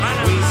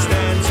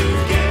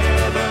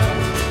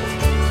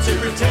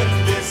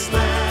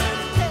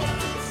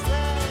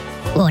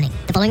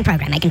following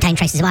program may contain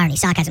traces of irony,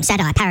 sarcasm,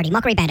 satire, parody,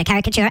 mockery, banter,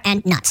 caricature,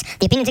 and nuts.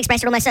 The opinions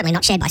expressed are almost certainly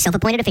not shared by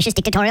self-appointed officious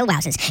dictatorial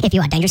wowsers. If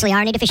you are dangerously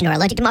irony deficient or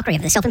allergic to mockery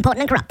of the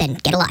self-important and corrupt, then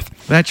get a life.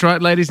 That's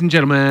right, ladies and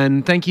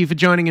gentlemen. Thank you for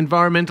joining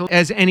Environmental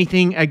as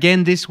anything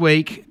again this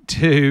week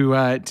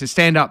to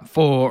stand up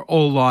for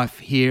all life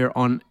here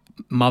on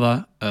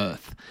Mother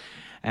Earth.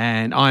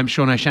 And I'm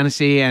Sean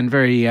O'Shannessy, and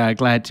very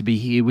glad to be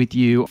here with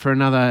you for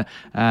another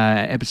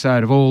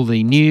episode of all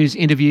the news,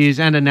 interviews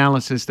and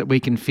analysis that we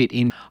can fit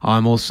in.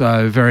 I'm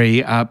also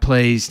very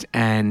pleased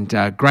and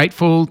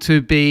grateful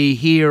to be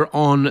here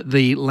on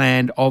the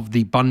land of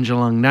the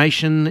Bundjalung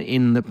Nation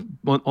in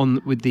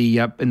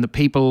the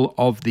people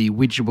of the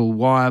Widjabul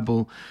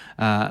Waiable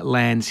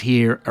lands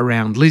here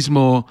around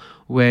Lismore,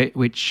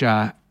 which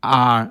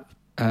are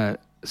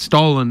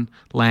stolen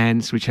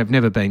lands which have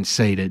never been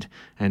ceded,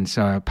 and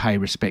so I pay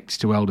respects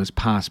to elders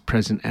past,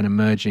 present and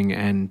emerging,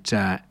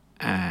 and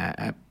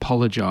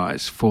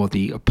apologise for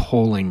the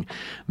appalling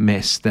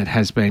mess that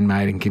has been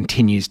made and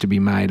continues to be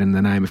made in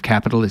the name of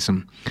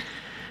capitalism.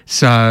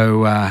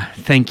 So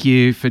thank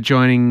you for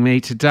joining me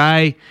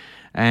today.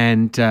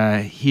 And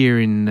here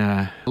in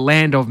the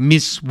land of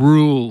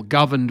Misrule,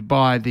 governed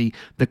by the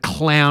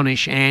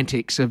clownish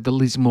antics of the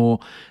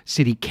Lismore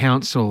City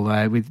Council,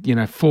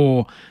 with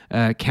 4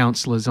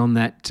 councillors on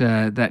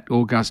that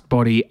august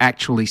body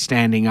actually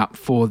standing up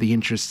for the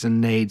interests and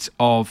needs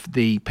of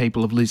the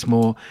people of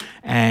Lismore,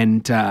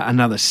 and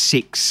another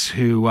 6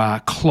 who are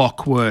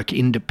clockwork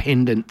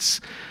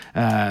independents,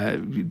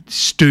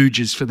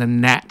 stooges for the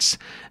Nats,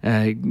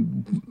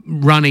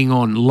 running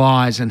on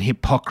lies and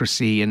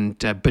hypocrisy and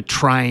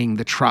betraying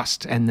the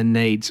trust and the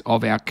needs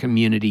of our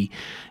community.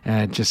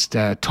 Just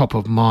top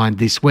of mind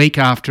this week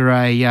after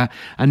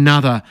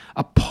another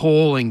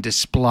appalling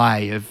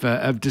display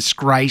of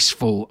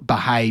disgraceful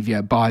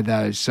behaviour by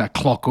those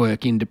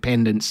clockwork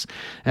independents.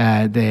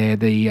 They're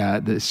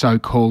the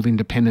so-called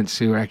independents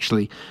who are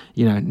actually,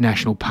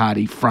 National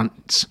Party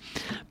fronts,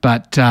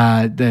 but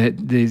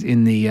there's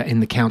in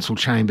the council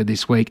chamber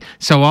this week.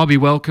 So I'll be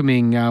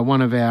welcoming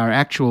one of our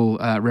actual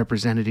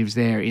representatives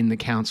there in the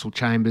council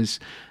chambers,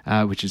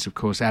 which is of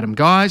course Adam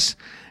Guys,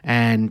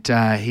 and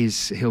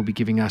he'll be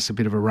giving us a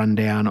bit of a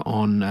rundown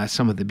on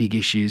some of the big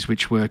issues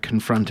which were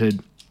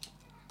confronted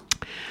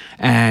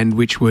and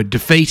which were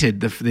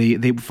defeated,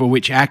 for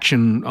which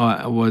action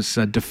was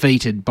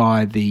defeated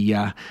by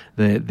the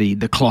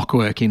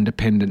clockwork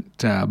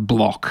independent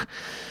bloc.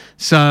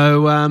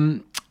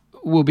 So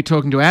we'll be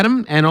talking to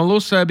Adam, and I'll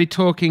also be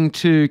talking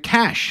to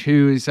Cash,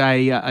 who is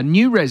a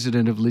new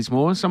resident of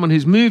Lismore, someone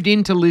who's moved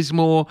into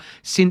Lismore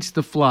since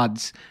the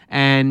floods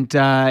and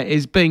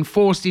is being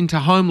forced into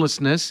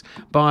homelessness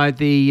by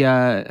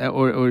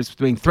or is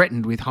being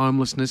threatened with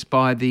homelessness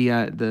by the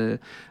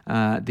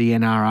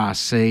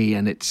NRRC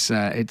and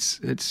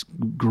its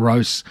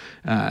gross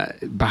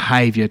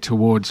behaviour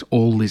towards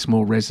all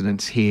Lismore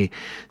residents here.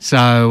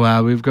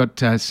 So we've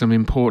got some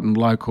important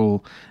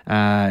local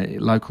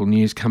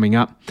news coming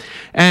up,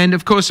 and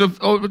of course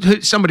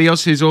somebody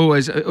else who's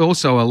always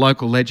also a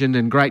local legend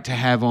and great to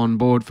have on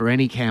board for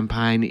any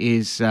campaign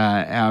is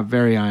our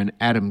very own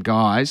Adam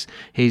Guys.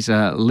 He's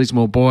a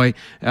Lismore boy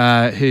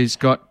who's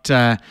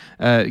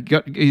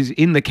he's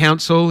in the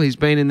council. He's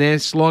been in there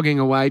slogging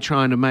away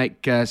trying to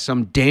make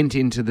some dent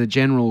into the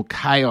general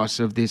chaos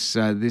of this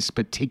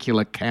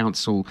particular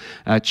council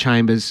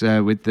chambers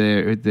with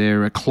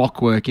their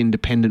clockwork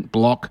independent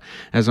bloc,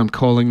 as I'm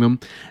calling them.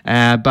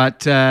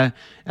 But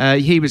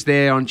he was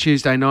there on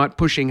Tuesday night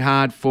pushing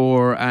hard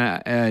for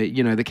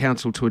the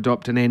council to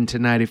adopt an end to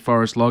native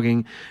forest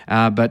logging,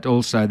 but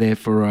also there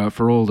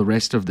for all the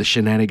rest of the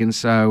shenanigans.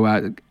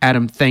 So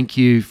Adam, thank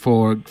you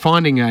for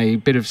finding a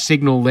bit of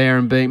signal there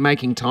and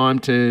making time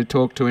to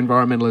talk to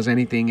Environmental as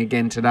Anything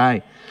again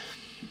today.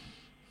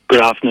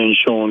 Good afternoon,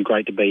 Sean.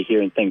 Great to be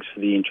here, and thanks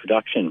for the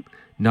introduction.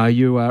 No,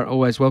 you are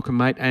always welcome,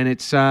 mate. And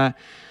it's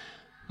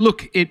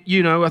look,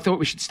 I thought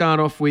we should start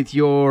off with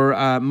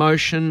your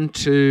motion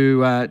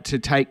to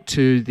take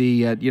to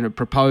the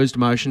proposed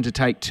motion to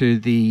take to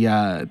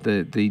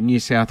the New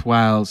South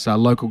Wales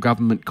local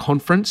government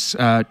conference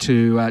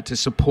to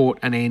support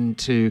an end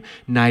to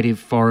native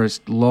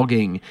forest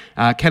logging.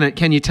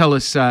 Can you tell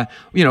us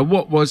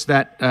what was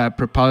that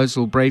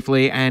proposal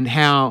briefly, and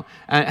how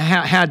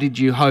did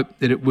you hope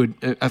that it would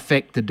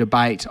affect the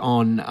debate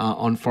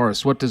on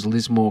forests? What does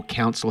Lismore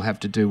Council have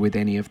to do with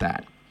any of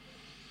that?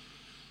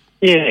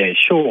 Yeah,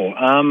 sure.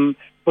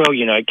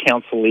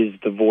 Council is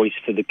the voice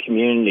for the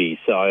community,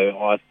 so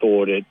I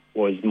thought it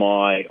was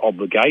my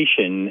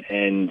obligation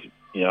and,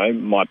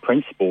 my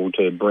principle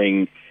to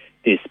bring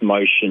this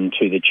motion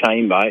to the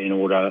chamber in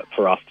order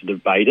for us to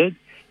debate it.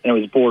 And it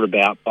was brought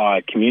about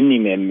by community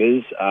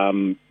members,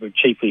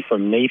 chiefly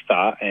from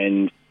NEFA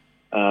and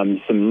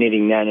some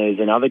knitting nanas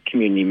and other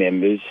community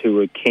members who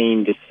were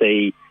keen to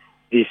see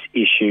this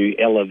issue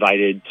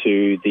elevated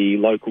to the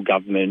local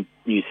government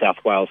New South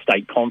Wales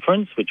State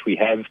Conference, which we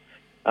have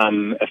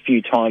a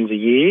few times a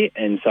year.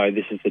 And so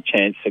this is the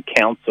chance for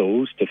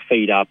councils to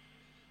feed up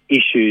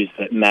issues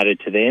that matter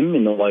to them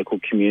in the local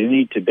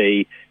community to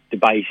be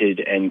debated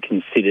and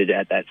considered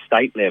at that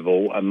state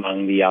level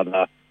among the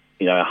other,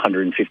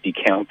 150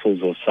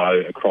 councils or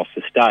so across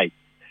the state.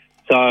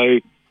 So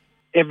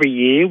every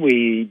year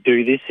we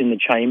do this in the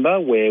chamber,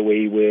 where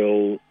we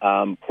will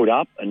put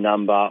up a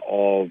number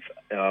of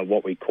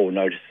what we call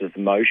notices of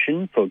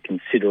motion for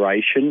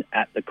consideration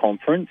at the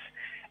conference,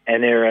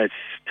 and they're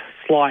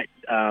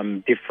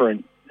slightly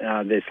different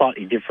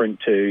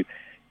to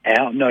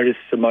our notice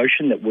of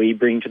motion that we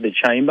bring to the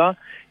chamber,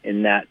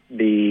 in that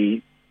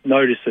the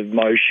notice of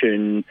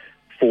motion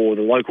for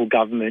the local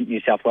government New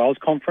South Wales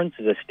conference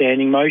is a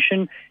standing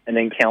motion, and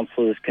then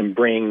councillors can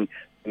bring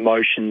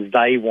motions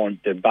they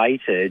want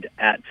debated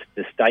at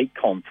the state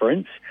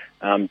conference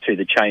to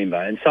the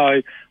chamber. And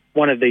so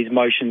one of these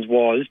motions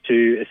was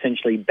to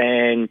essentially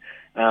ban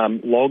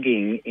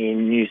logging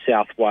in New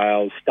South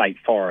Wales state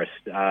forest.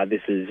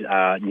 This is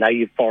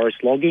native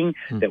forest logging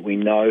that we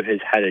know has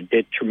had a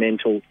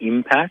detrimental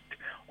impact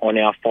on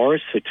our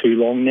forests for too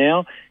long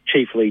now,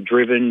 chiefly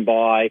driven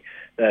by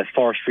the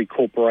Forestry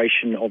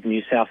Corporation of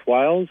New South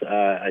Wales,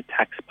 a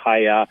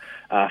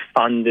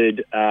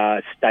taxpayer-funded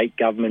state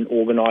government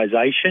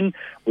organisation,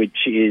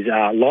 which is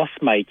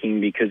loss-making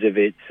because of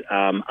its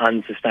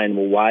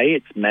unsustainable way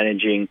it's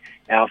managing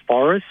our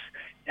forests.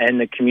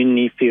 And the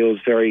community feels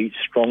very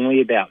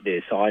strongly about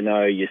this. I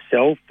know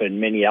yourself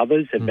and many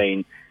others have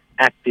been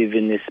active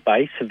in this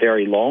space for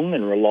very long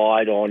and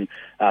relied on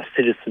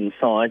citizen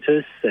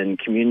scientists and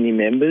community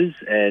members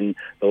and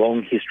the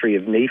long history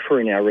of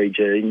NEFA in our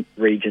region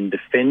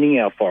defending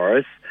our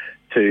forests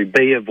to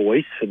be a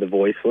voice for the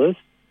voiceless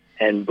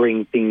and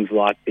bring things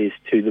like this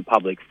to the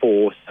public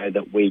fore so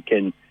that we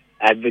can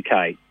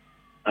advocate.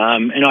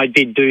 And I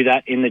did do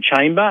that in the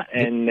chamber,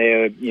 and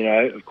there,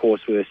 of course,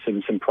 were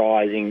some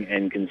surprising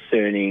and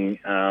concerning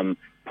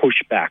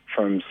pushback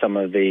from some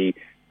of the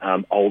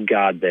old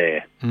guard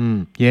there.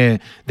 Yeah,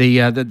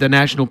 the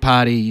National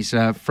Party's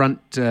front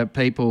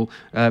people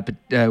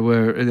there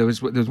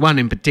was one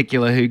in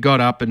particular who got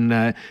up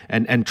and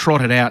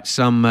trotted out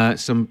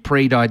some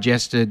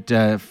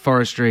pre-digested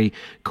Forestry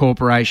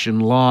Corporation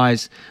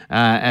lies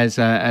as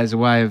a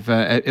way of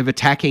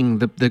attacking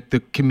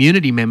the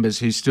community members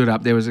who stood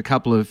up. There was a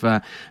couple of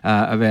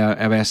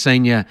our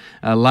senior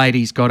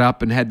ladies got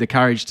up and had the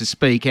courage to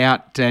speak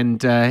out,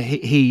 and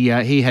he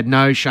had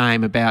no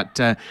shame about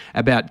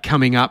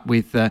coming up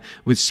with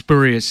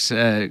spurious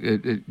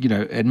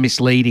and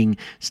misleading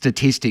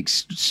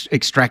statistics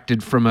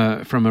extracted from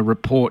a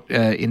report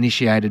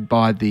initiated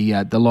by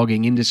the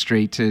logging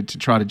industry to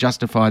try to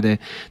justify their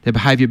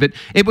behaviour. But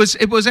it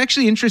was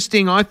actually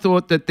interesting. I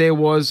thought that there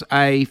was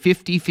a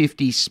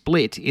 50-50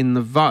 split in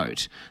the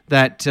vote,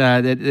 that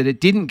it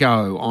didn't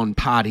go on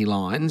party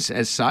lines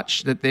as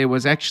such, that there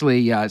was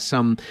actually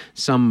some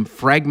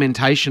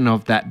fragmentation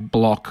of that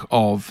block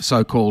of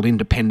so-called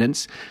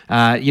independents.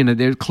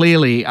 There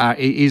clearly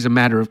is a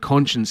matter of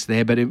conscience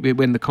there, but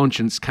when the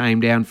conscience came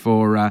down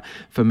for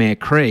Mayor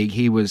Krieg,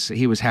 he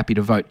was happy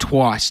to vote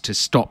twice to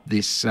stop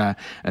this a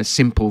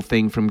simple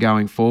thing from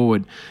going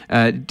forward.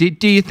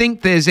 Do you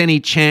think there's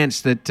any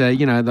chance that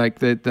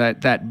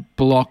that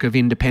block of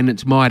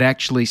independents might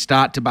actually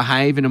start to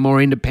behave in a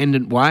more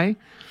independent way?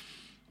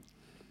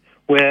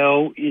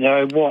 Well,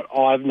 what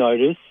I've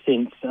noticed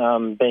since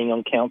being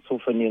on council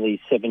for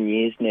nearly 7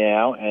 years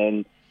now,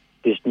 and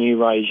this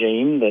new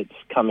regime that's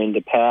come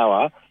into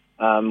power,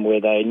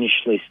 where they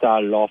initially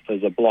started off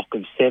as a block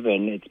of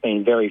 7, it's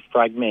been very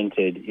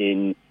fragmented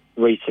in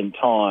recent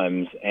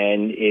times,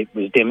 and it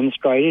was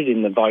demonstrated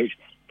in the vote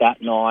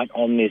that night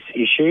on this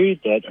issue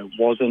that it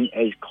wasn't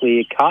as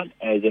clear-cut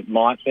as it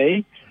might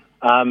be.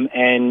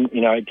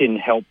 It didn't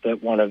help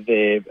that one of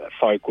their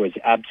folk was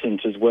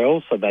absent as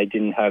well, so they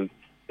didn't have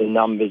the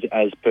numbers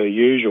as per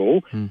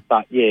usual.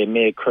 But, yeah,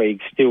 Mayor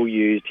Krieg still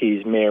used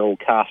his mayoral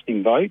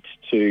casting vote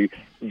to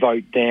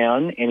vote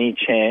down any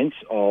chance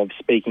of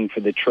speaking for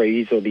the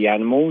trees or the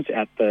animals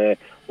at the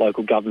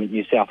local government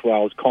New South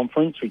Wales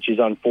conference, which is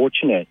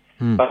unfortunate.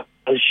 But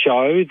it does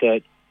show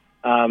that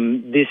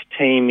this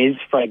team is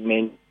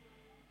fragmented.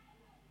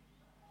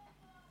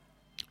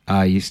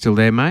 Are you still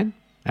there, mate?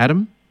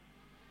 Adam?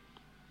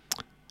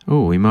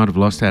 Oh, we might have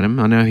lost Adam.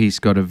 I know he's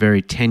got a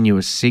very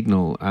tenuous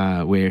signal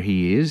where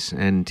he is,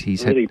 and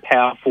he's really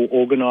powerful,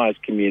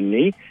 organised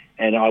community,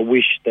 and I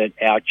wish that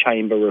our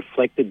chamber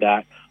reflected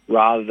that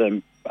rather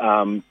than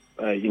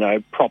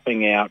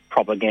propping out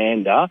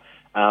propaganda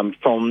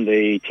from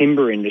the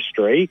timber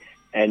industry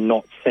and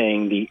not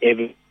seeing the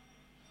evidence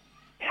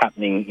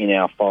happening in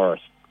our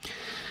forest.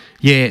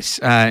 Yes,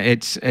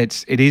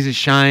 it is a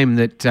shame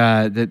that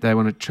they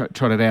want to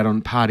trot it out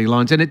on party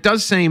lines, and it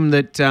does seem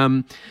that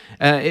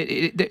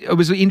it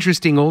was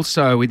interesting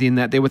also within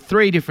that there were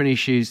 3 different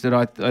issues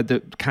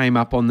that came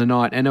up on the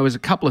night, and there was a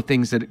couple of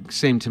things that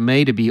seemed to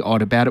me to be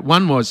odd about it.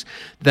 One was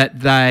that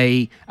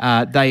they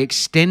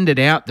extended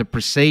out the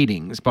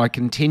proceedings by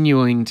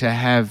continuing to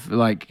have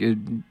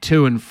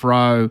to and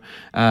fro,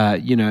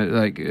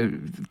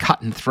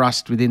 cut and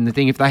thrust within the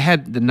thing. If they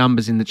had the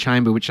numbers in the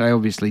chamber, which they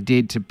obviously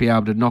did, to be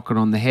able to knock it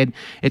on the head,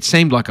 it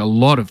seemed like a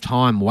lot of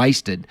time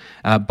wasted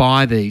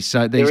by these.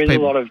 So these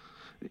people.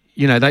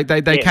 You know,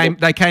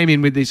 they came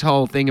in with this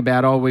whole thing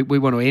about, we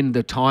want to end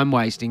the time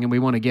wasting and we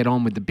want to get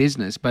on with the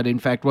business. But in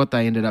fact, what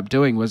they ended up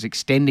doing was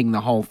extending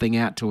the whole thing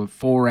out to a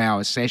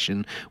 4-hour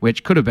session,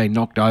 which could have been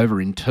knocked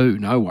over in 2,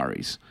 no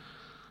worries.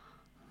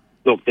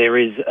 Look, there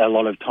is a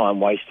lot of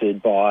time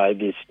wasted by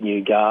this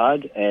new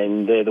guard,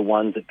 and they're the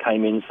ones that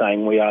came in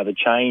saying we are the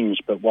change.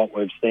 But what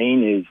we've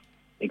seen is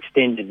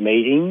extended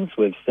meetings.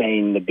 We've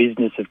seen the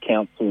business of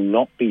council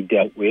not be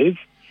dealt with,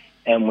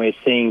 and we're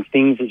seeing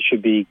things that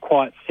should be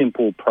quite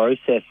simple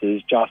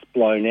processes just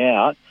blown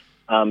out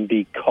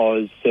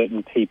because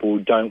certain people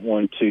don't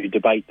want to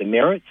debate the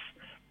merits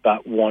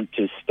but want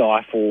to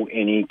stifle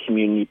any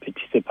community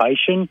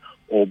participation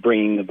or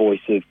bringing the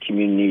voice of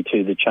community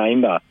to the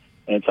chamber.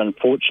 And it's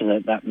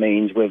unfortunate that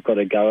means we've got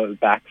to go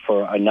back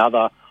for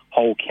another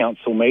whole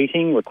council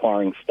meeting,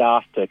 requiring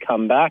staff to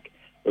come back,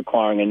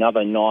 requiring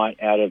another night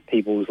out of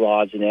people's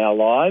lives and our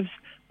lives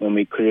when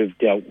we could have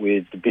dealt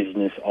with the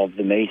business of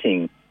the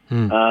meeting.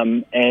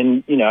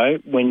 And, you know,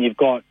 when you've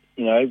got,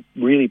 you know,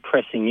 really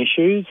pressing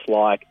issues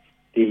like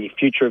the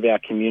future of our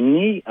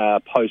community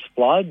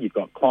post-flood, you've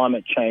got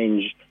climate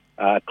change,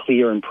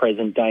 clear and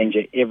present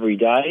danger every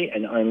day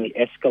and only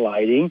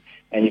escalating,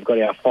 and you've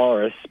got our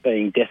forests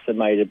being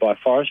decimated by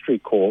Forestry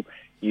Corp,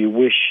 you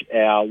wish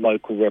our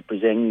local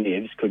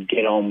representatives could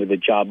get on with the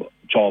job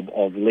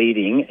of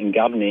leading and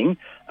governing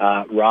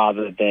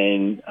rather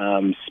than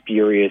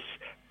spurious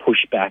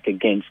pushback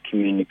against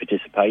community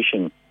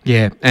participation.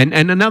 Yeah, and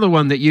another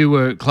one that you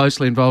were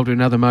closely involved in,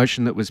 another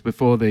motion that was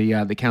before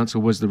the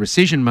council, was the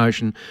rescission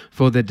motion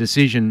for the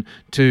decision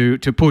to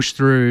push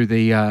through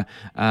the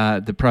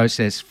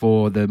process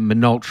for the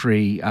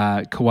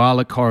Minaltree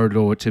koala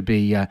corridor to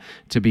be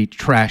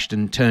trashed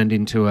and turned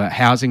into a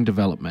housing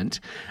development.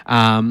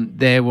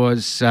 There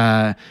was,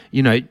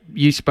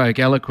 you spoke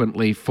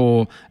eloquently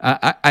for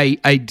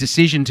a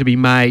decision to be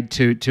made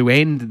to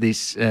end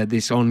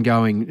this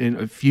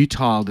ongoing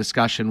futile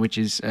discussion, which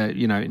is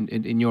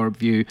in your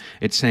view,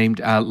 it seemed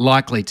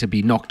likely to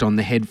be knocked on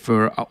the head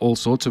for all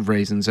sorts of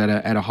reasons at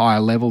a higher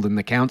level than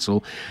the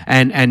council,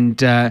 and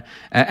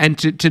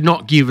to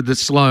not give the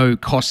slow,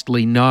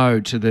 costly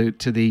no to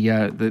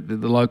the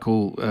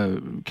local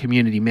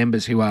community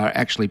members who are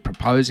actually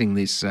proposing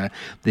this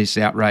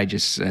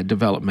outrageous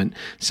development.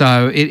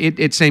 So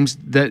it seems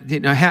that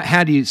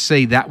how do you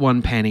see that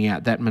one panning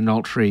out, that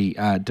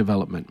Minaltree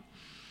development?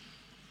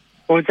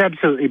 Well, it's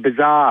absolutely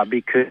bizarre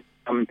because.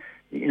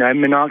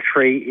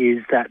 Minaltree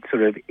is that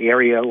sort of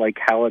area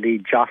locality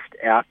just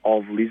out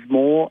of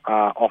Lismore,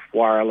 off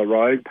Warrilla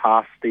Road,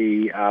 past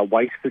the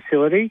waste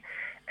facility.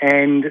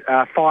 And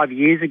 5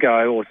 years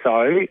ago or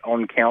so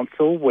on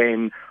council,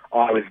 when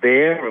I was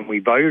there and we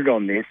voted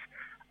on this,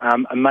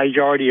 a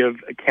majority of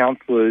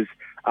councillors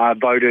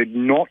voted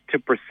not to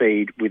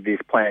proceed with this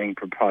planning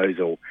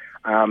proposal.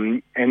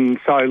 And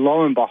so,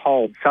 lo and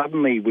behold,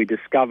 suddenly we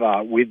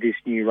discover with this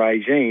new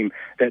regime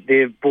that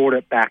they've brought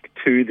it back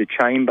to the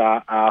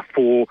chamber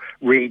for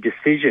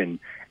re-decision.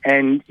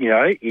 And,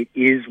 it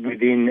is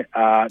within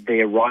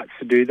their rights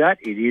to do that.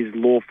 It is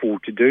lawful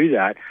to do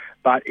that.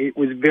 But it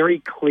was very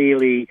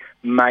clearly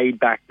made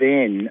back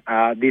then.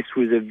 This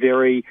was a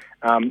very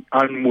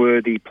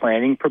unworthy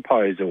planning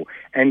proposal.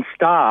 And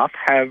staff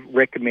have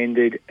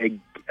recommended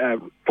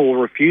for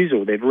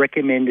refusal. They've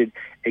recommended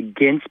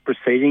against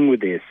proceeding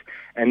with this.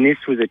 And this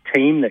was a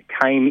team that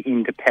came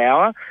into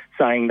power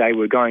saying they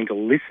were going to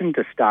listen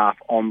to staff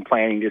on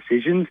planning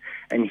decisions.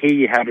 And here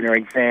you have an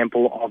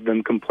example of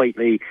them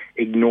completely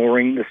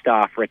ignoring the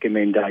staff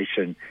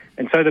recommendation.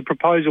 And so the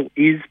proposal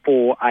is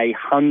for a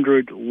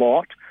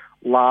 100-lot,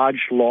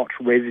 large lot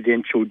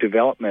residential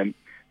development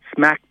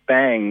smack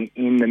bang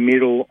in the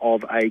middle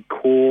of a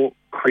core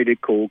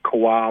critical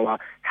koala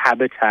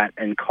habitat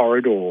and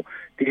corridor.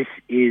 This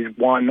is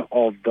one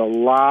of the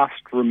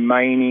last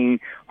remaining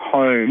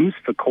homes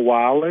for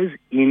koalas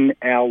in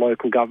our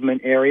local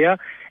government area,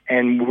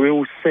 and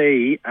we'll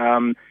see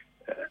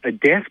a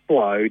death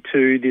blow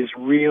to this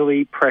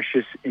really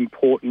precious,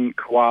 important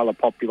koala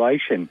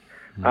population.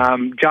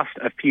 Just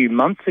a few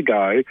months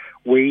ago,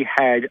 we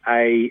had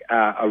a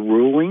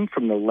ruling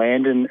from the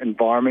Land and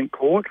Environment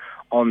Court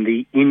on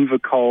the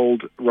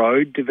Invercold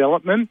Road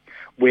development,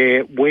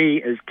 where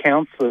we as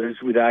councillors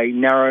with a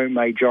narrow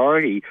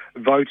majority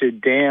voted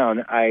down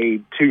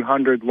a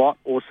 200-lot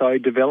or so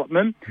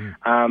development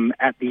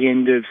at the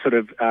end of sort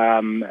of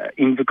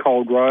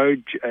Invercold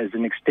Road as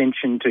an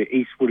extension to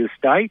Eastwood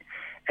Estate.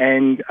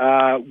 And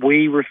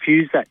we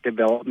refused that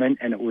development,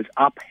 and it was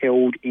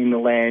upheld in the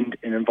Land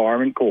and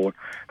Environment Court.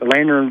 The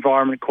Land and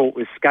Environment Court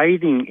was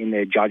scathing in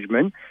their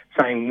judgment,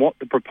 saying what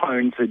the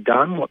proponents had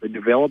done, what the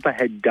developer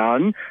had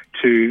done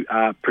to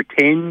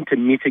pretend to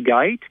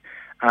mitigate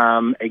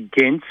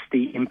against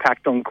the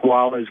impact on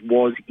koalas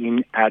was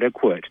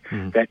inadequate.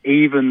 That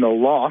even the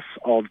loss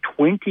of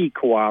 20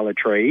 koala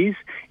trees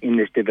in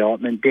this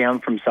development, down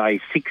from, say,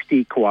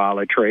 60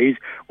 koala trees,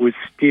 was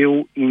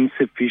still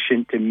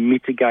insufficient to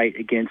mitigate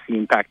against the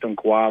impact on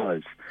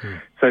koalas.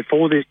 So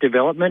for this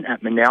development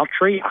at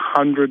Monautri,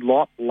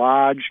 100-lot,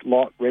 large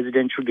lot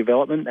residential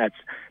development, that's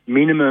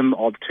minimum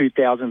of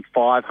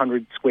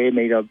 2,500 square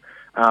metre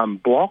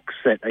blocks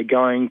that are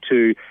going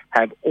to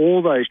have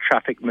all those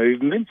traffic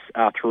movements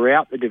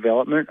throughout the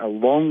development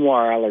along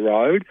Whyalla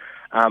Road,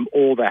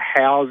 all the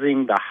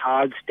housing, the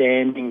hard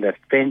standing, the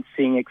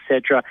fencing,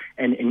 etc.,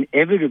 and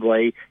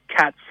inevitably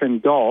cats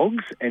and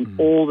dogs and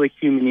all the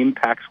human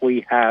impacts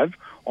we have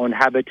on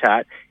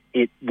habitat.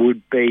 It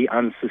would be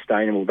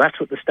unsustainable. That's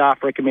what the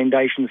staff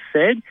recommendations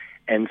said,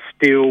 and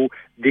still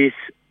this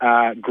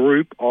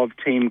group of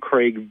Team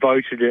Krieg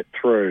voted it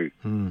through.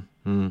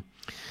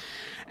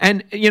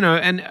 And,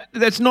 and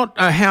that's not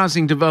a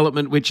housing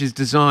development which is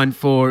designed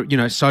for,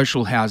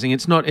 social housing.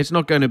 It's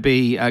not going to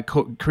be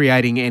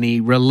creating any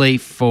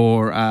relief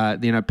for,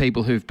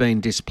 people who've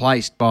been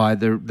displaced by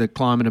the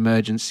climate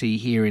emergency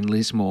here in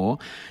Lismore,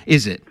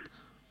 is it?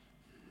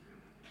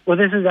 Well,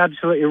 this is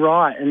absolutely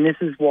right, and this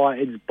is why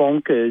it's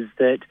bonkers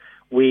that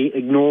we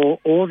ignore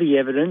all the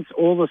evidence,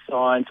 all the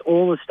science,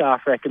 all the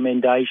staff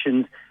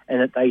recommendations,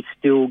 and that they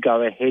still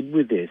go ahead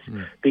with this.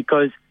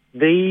 Because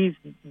this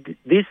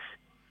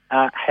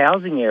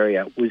housing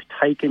area was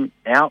taken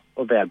out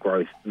of our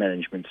growth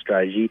management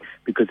strategy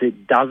because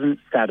it doesn't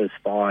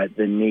satisfy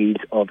the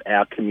needs of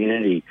our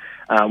community.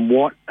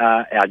 What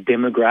our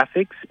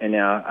demographics and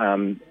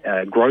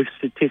our growth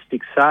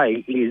statistics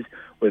say is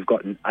we've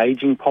got an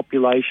ageing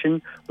population,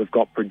 we've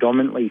got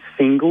predominantly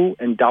single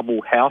and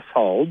double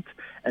households,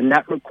 and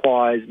that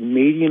requires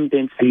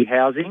medium-density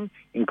housing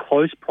in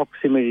close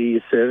proximity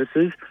to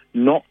services,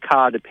 not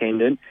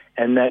car-dependent,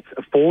 and that's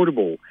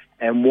affordable.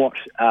 And what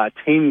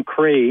Team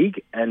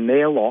Krieg and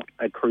their lot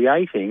are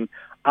creating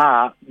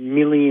are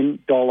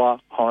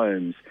million-dollar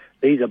homes.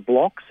 These are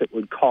blocks that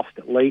would cost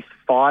at least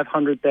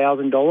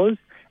 $500,000,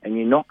 and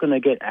you're not going to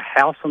get a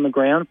house on the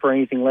ground for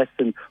anything less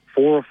than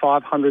 $400,000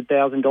 or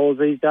 $500,000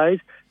 these days.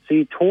 So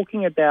you're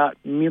talking about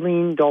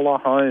million-dollar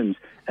homes,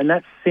 and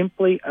that's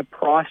simply a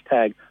price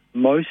tag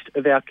most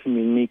of our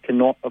community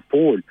cannot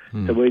afford.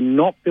 So we're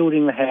not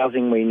building the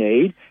housing we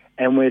need,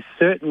 and we're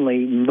certainly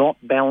not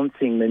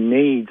balancing the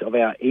needs of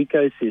our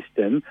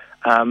ecosystem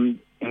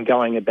in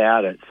going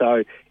about it.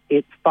 So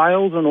it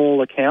fails on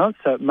all accounts,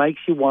 so it makes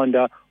you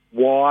wonder,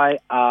 why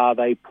are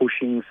they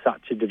pushing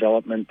such a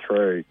development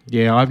through?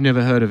 Yeah, I've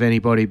never heard of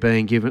anybody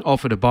being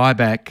offered a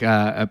buyback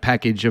a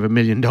package of $1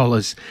 million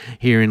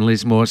here in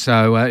Lismore,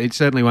 so it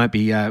certainly won't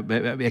be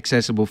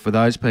accessible for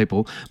those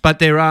people. But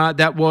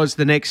that was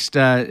the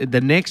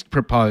next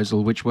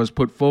proposal which was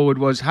put forward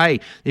was, hey,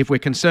 if we're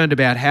concerned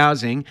about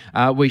housing,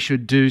 we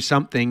should do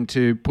something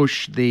to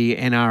push the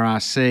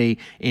NRRC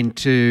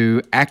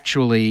into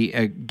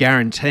actually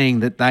guaranteeing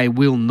that they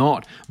will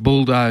not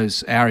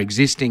bulldoze our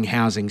existing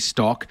housing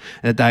stock,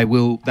 that they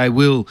will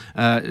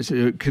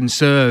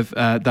conserve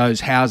those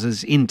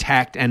houses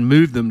intact and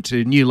move them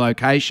to new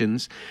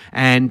locations.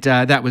 And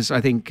that was, I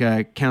think,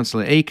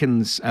 Councillor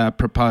Eakin's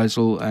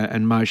proposal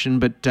and motion.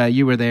 But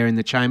you were there in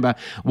the chamber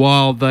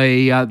while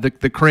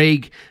the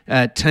Krieg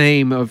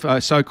team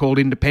of so-called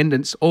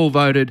independents all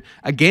voted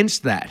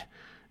against that.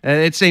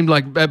 It seemed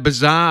like a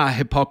bizarre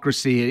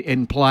hypocrisy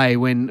in play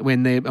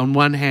when they're on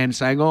one hand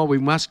saying, oh, we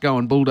must go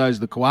and bulldoze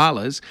the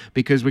koalas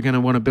because we're going to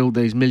want to build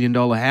these $1 million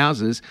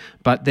houses,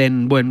 but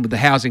then when with the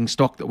housing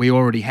stock that we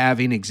already have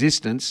in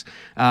existence,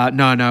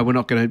 no, we're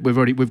not going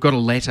to. We've got a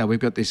letter. We've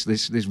got this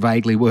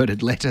vaguely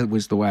worded letter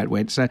was the way it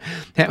went. So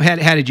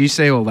how did you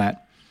see all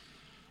that?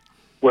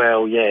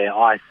 Well, yeah,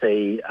 I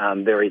see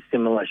very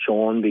similar,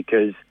 Sean,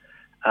 because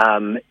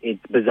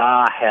it's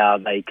bizarre how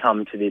they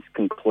come to this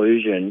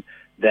conclusion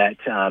that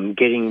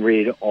getting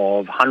rid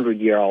of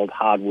 100-year-old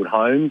hardwood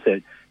homes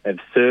that have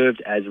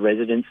served as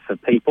residence for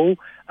people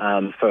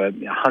for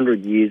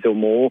 100 years or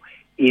more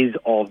is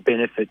of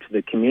benefit to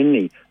the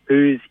community.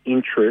 Whose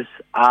interests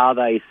are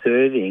they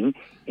serving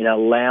in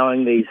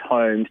allowing these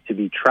homes to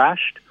be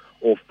trashed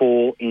or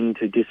fall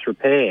into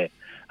disrepair?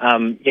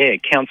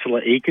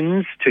 Councillor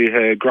Eakins, to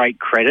her great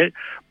credit,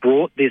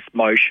 brought this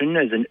motion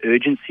as an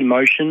urgency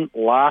motion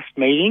last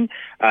meeting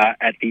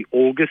at the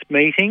August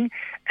meeting,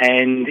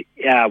 and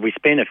we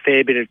spent a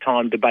fair bit of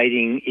time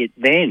debating it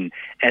then,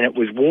 and it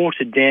was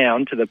watered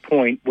down to the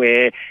point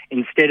where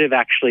instead of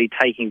actually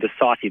taking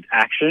decisive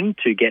action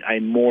to get a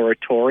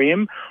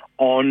moratorium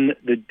on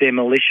the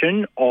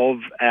demolition of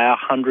our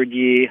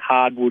 100-year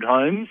hardwood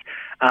homes,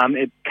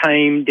 it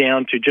came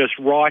down to just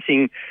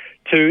writing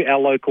to our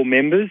local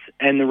members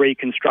and the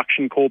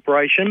Reconstruction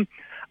Corporation,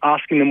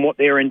 asking them what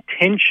their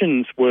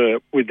intentions were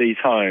with these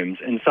homes.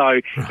 And so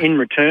in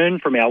return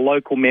from our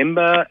local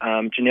member,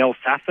 Janelle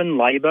Saffin,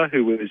 Labor,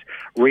 who was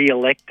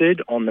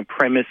re-elected on the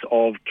premise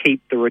of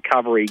keep the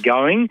recovery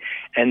going,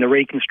 and the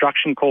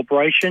Reconstruction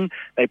Corporation,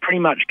 they pretty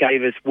much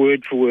gave us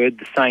word for word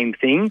the same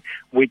thing,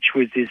 which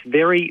was this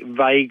very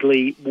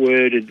vaguely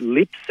worded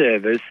lip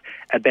service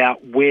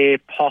about where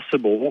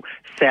possible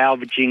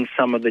salvaging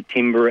some of the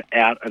timber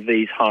out of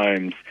these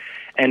homes.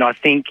 And I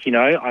think,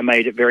 I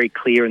made it very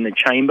clear in the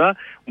chamber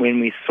when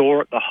we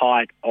saw at the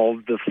height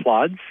of the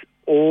floods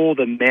all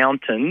the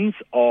mountains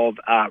of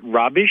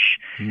rubbish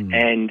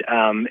and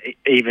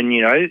even,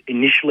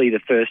 initially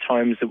the first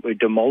homes that were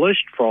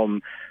demolished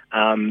from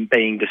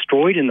being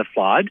destroyed in the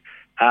flood,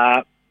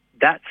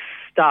 that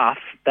stuff,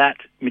 that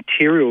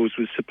materials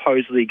was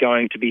supposedly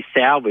going to be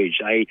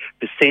salvaged, a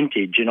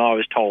percentage, and I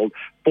was told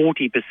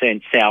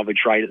 40%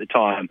 salvage rate at the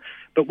time.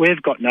 But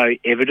we've got no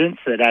evidence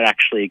that that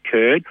actually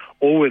occurred.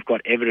 All we've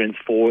got evidence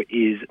for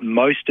is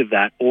most of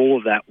that, all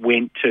of that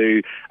went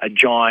to a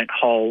giant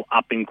hole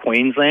up in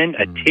Queensland,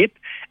 a tip.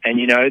 And,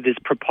 there's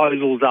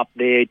proposals up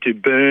there to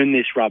burn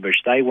this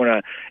rubbish. They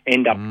want to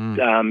end up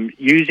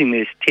using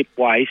this tip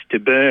waste to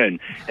burn.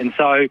 And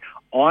so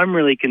I'm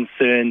really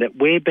concerned that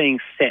we're being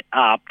set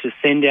up to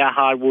send our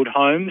hardwood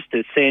homes,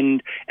 to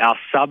send our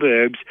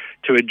suburbs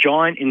to a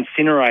giant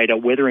incinerator,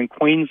 whether in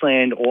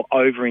Queensland or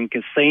over in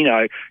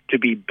Casino, to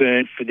be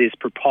burnt for this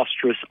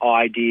preposterous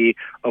idea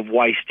of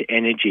waste to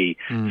energy.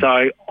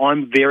 So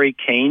I'm very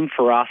keen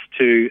for us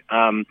to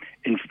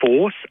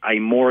enforce a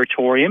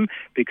moratorium,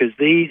 because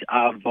these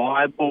are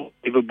viable,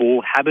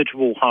 livable,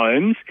 habitable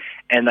homes,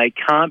 and they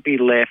can't be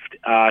left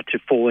to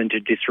fall into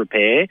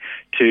disrepair,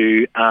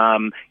 to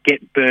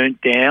get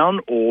burnt down,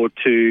 or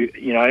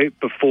to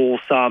befall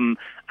some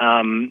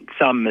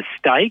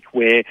mistake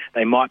where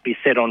they might be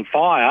set on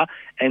fire.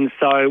 And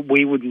so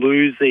we would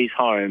lose these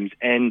homes,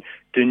 and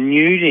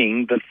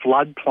denuding the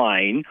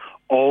floodplain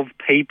of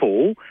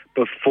people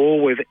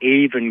before we've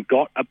even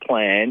got a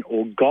plan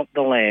or got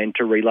the land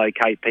to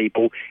relocate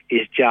people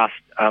is just,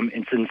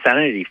 it's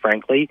insanity,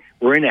 frankly.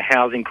 We're in a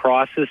housing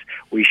crisis.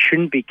 We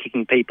shouldn't be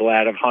kicking people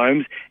out of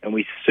homes, and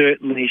we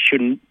certainly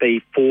shouldn't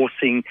be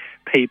forcing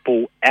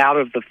people out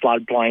of the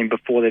floodplain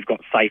before they've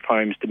got safe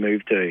homes to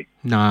move to.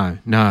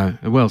 No,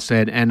 well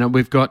said. And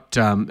we've got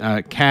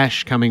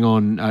Cash coming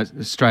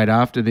on straight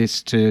after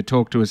this to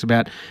talk to us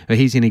about,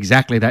 he's in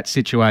exactly that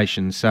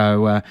situation.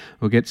 So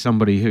we'll get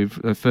somebody who,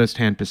 a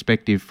first-hand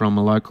perspective from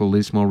a local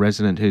Lismore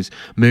resident who's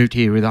moved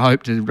here with a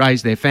hope to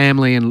raise their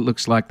family, and it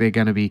looks like they're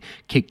going to be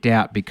kicked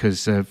out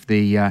because of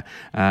the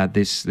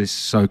this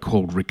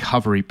so-called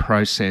recovery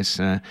process.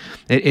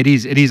 It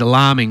is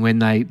alarming when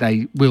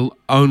they will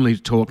only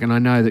talk, and I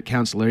know that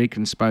Councillor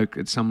Eakin spoke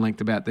at some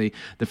length about the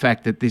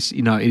fact that this,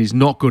 it is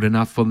not good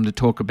enough for them to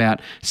talk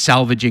about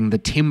salvaging the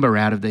timber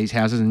out of these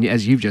houses. And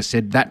as you've just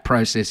said, that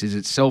process is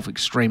itself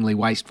extremely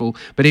wasteful.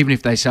 But even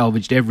if they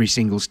salvaged every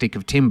single stick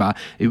of timber,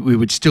 we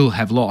would still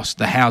have lost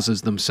the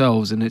houses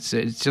themselves. And it's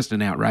just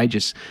an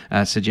outrageous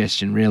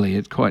suggestion, really.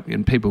 It's quite,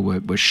 and people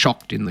were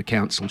shocked in the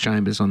council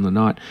chambers on the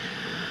night.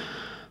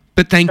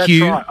 But thank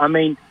you. That's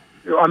right.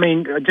 I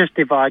mean, just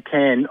if I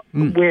can,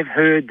 we've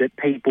heard that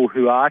people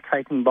who are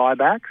taking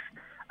buybacks,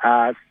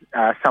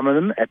 some of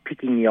them are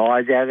picking the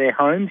eyes out of their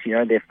homes,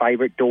 their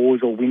favourite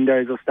doors or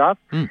windows or stuff,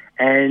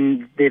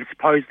 and they've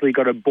supposedly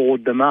got to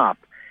board them up.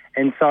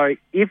 And so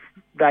if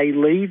they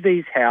leave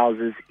these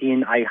houses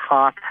in a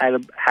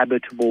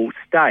half-habitable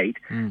state,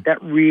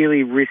 that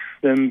really risks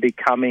them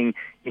becoming,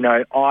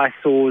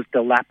 eyesores,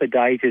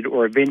 dilapidated,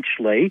 or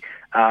eventually,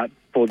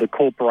 for the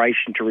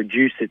corporation to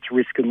reduce its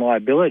risk and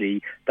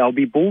liability, they'll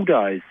be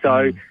bulldozed.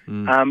 So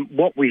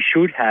what we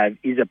should have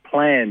is a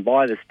plan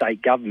by the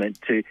state government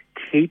to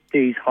keep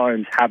these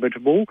homes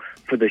habitable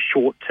for the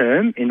short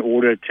term in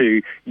order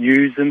to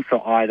use them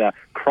for either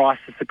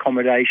crisis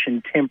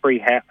accommodation,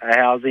 temporary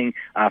housing,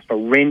 for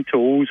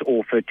rentals,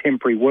 or for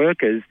temporary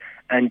workers,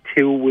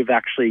 until we've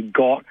actually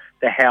got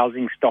the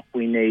housing stock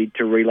we need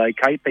to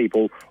relocate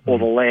people, or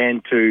the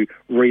land to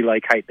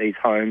relocate these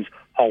homes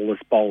holus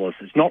bolus.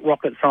 It's not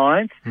rocket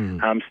science.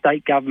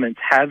 State governments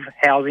have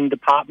housing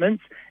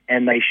departments,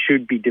 and they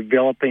should be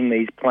developing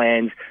these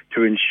plans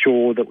to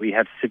ensure that we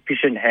have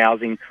sufficient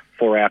housing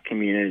for our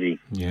community.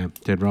 Yeah,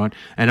 dead right.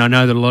 And I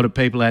know that a lot of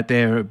people out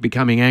there are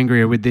becoming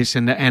angrier with this,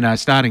 and are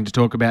starting to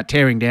talk about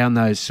tearing down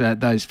those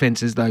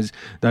fences,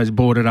 those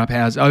boarded up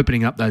houses,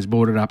 opening up those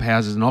boarded up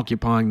houses and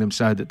occupying them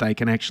so that they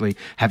can actually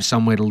have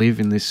somewhere to live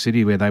in this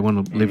city where they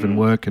want to live and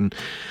work. And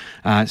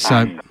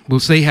so we'll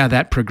see how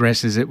that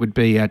progresses. It would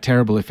be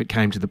terrible if it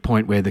came to the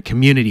point where the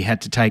community had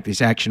to take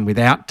this action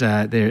without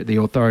the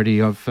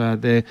authority of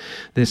their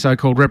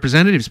so-called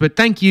representatives. But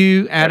thank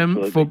you,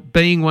 Adam, for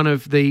being one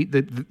of the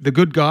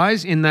good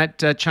guys in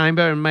that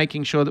chamber and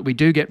making sure that we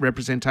do get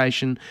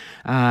representation.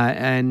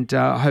 And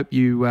I hope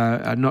you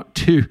are not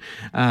too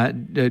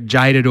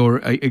jaded or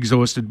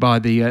exhausted by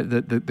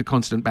the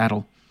constant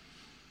battle.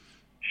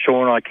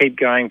 Sean, I keep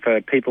going for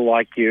people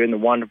like you and the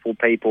wonderful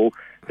people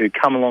who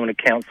come along to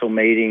council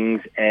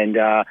meetings and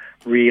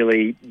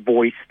really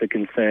voice the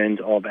concerns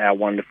of our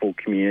wonderful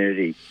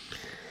community.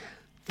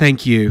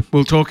 Thank you.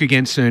 We'll talk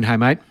again soon, hey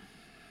mate.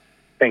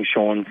 Thanks,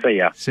 Sean. See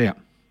ya. See ya.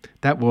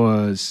 That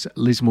was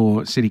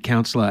Lismore City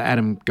Councillor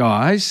Adam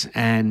Guise,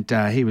 and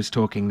he was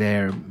talking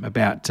there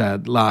about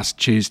last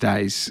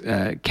Tuesday's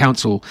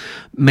council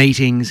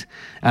meetings.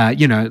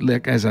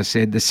 Like, as I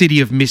said, the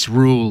city of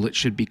Misrule, it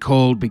should be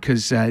called,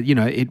 because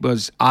it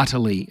was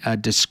utterly a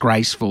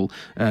disgraceful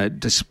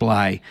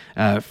display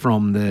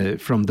from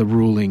the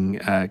ruling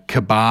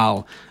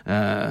cabal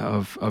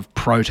of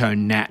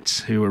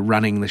proto-nats who were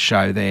running the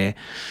show there.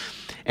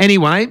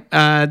 Anyway,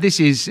 this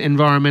is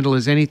Environmental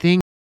as Anything.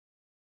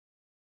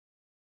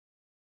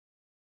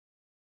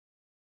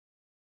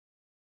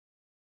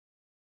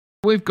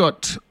 We've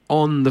got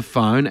on the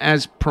phone,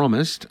 as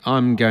promised,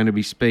 I'm going to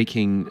be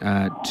speaking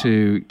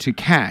to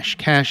Cash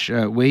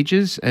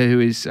Weeges, who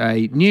is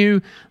a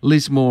new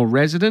Lismore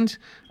resident.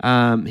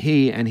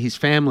 He and his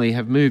family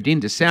have moved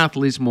into South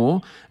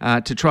Lismore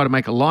to try to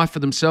make a life for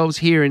themselves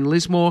here in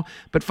Lismore,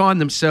 but find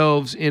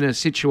themselves in a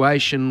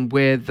situation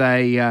where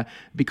they,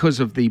 because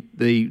of the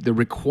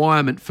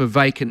requirement for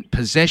vacant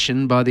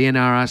possession by the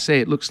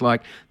NRRC, it looks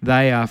like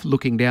they are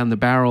looking down the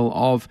barrel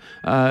of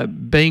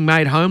being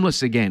made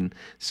homeless again.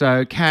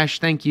 So, Cash,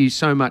 thank you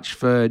so much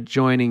for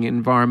joining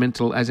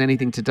Environmental as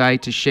Anything today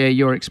to share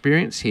your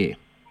experience here.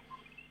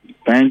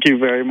 Thank you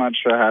very much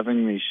for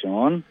having me,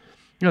 Sean.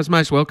 I was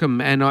most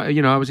welcome, and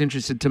I was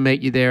interested to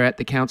meet you there at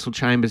the council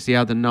chambers the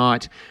other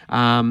night.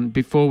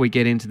 Before we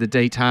get into the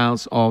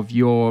details of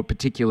your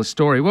particular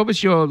story, what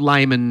was your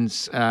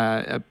layman's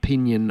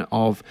opinion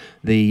of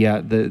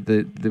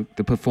the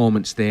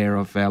performance there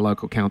of our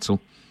local council?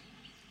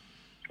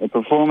 A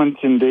performance,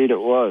 indeed,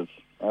 it was.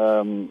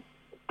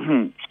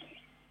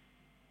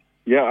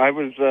 Yeah, I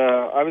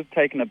was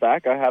taken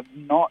aback. I have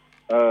not.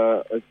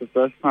 It's the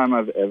first time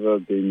I've ever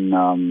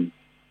been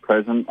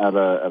present at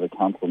a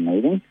council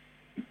meeting.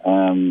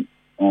 And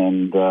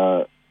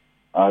I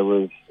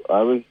was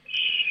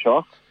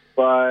shocked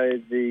by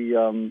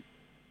the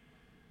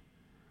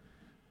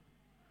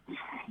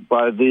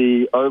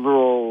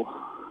overall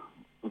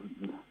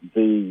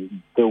the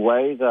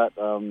way that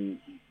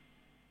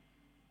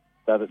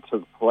it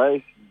took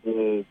place.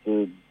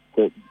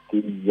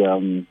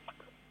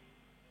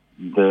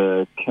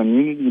 The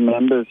community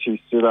members who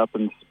stood up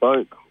and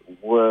spoke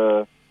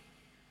were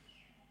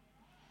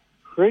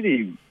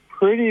pretty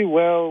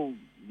well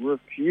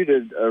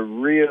refuted a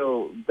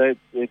real.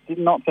 It did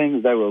not seem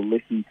that they were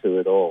listened to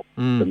at all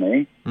to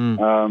me.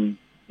 And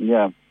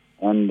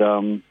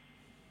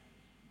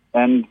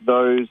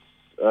those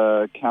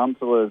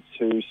councillors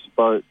who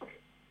spoke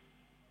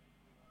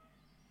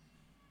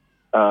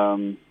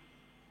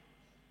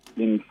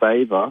in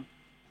favour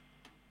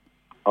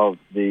of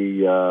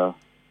the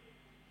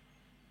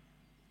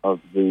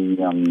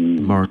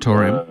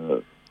moratorium.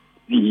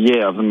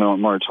 Of the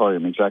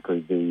moratorium,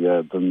 exactly.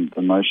 The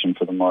motion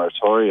for the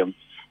moratorium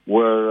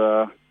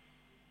were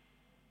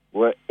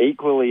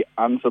equally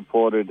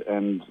unsupported,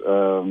 and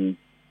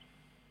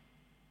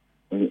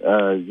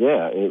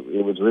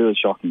it was really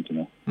shocking to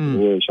me.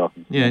 Really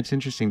shocking. Yeah, it's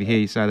interesting to hear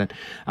you say that.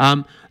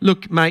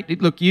 Look, mate,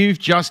 you've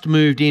just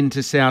moved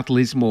into South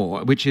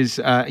Lismore, which is,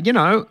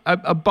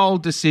 a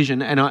bold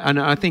decision, and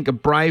I think a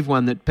brave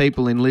one that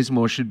people in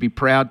Lismore should be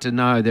proud to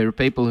know. There are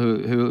people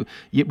who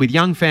with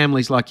young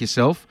families like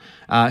yourself,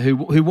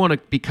 who want to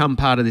become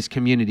part of this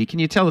community. Can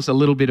you tell us a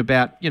little bit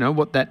about,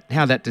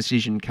 how that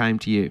decision came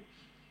to you?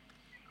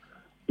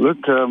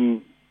 Look,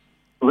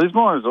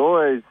 Lismore has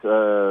always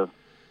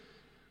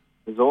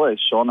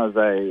shone as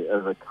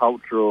a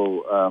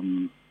cultural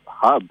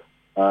hub.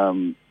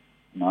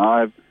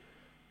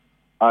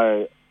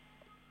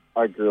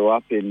 I grew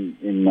up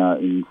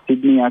in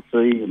Sydney,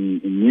 actually,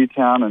 in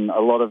Newtown, and a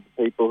lot of the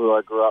people who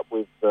I grew up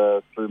with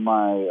through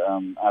my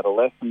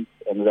adolescence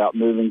ended up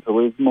moving to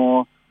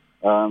Lismore,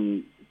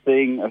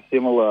 seeing a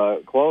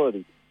similar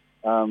quality.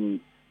 And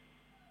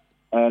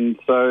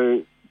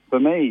so for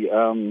me,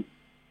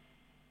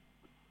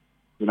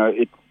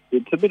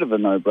 it's a bit of a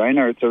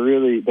no-brainer.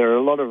 There are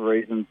a lot of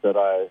reasons that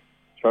I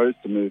chose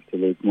to move to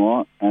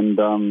Lismore, and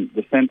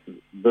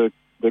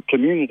the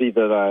community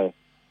that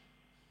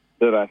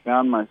I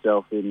found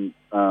myself in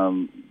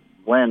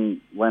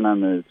when I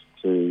moved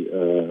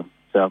to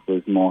South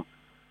Lismore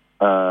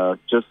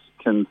just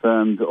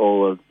confirmed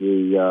all of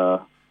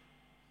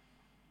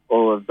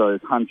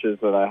those hunches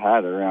that I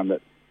had around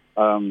it.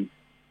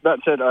 That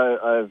said,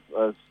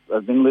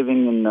 I've been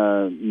living in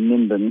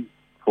Nimbin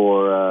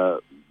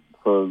for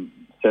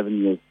 7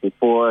 years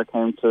before I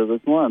came to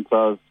Lismore, and so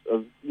I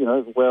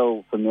was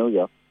well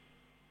familiar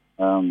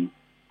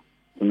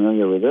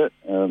with it,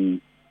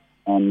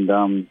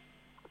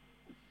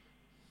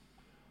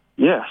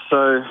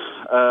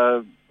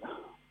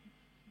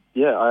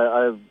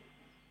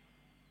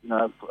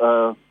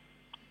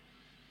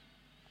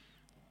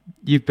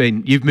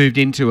 You've moved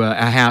into a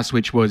house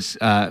which was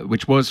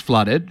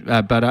flooded,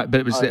 but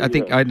it was I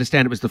think I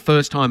understand it was the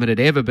first time it had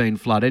ever been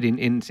flooded.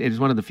 It was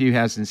one of the few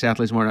houses in South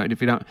Lismore.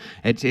 If you don't,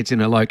 it's in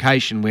a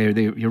location where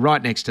you're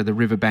right next to the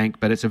riverbank,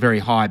 but it's a very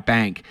high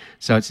bank,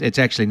 so it's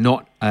actually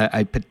not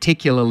a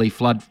particularly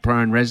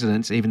flood-prone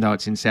residence, even though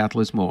it's in South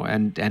Lismore.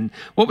 And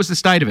what was the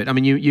state of it? I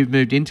mean, you've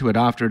moved into it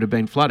after it had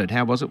been flooded.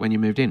 How was it when you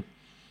moved in?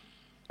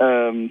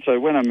 So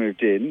when I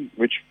moved in,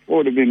 which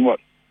would have been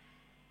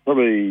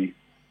probably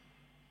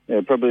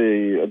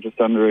just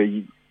under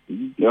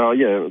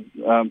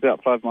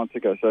about 5 months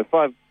ago. So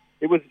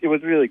it was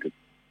really good.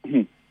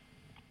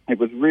 It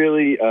was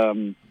really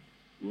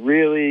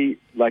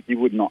like you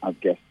would not have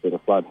guessed that a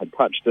flood had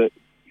touched it.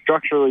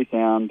 Structurally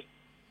sound.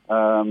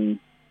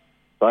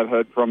 I've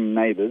heard from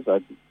neighbours,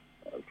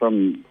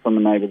 from a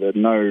neighbour that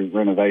no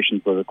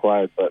renovations were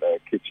required, but a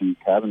kitchen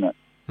cabinet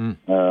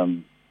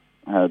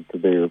had to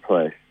be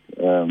replaced.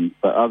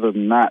 But other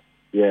than that,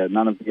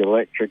 none of the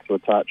electrics were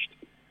touched.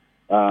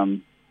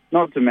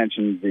 Not to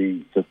mention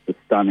the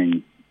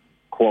stunning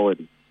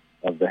quality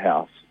of the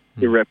house,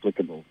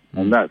 irreplicable,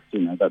 and that's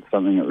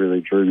something that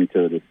really drew me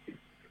to it.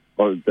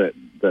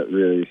 That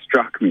really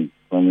struck me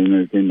when we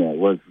moved in there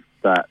was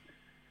that,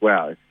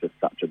 wow, it's just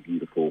such a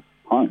beautiful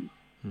home,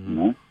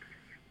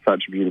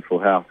 such a beautiful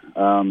house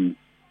on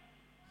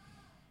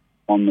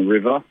the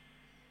river.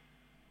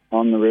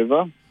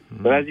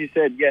 But as you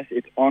said, yes,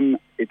 it's on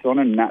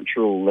a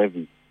natural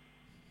levee.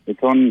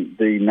 It's on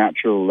the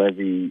natural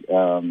levee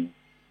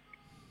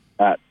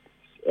at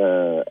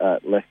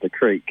Leicester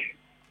Creek,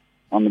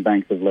 on the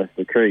banks of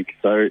Leicester Creek.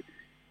 So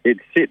it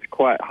sits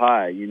quite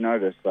high. You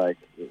notice, we're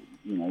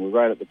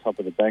right at the top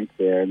of the bank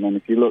there, and then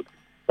if you look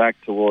back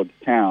towards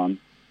town,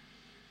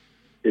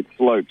 it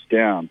slopes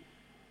down.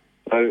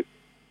 So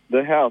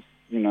the house,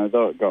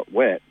 though it got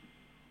wet,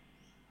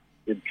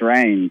 it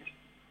drained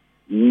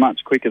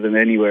much quicker than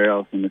anywhere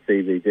else in the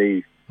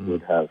CBD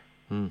would have.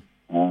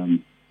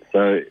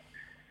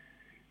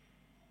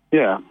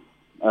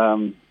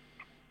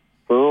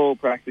 For all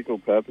practical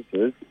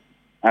purposes,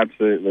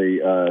 absolutely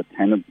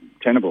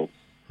tenable.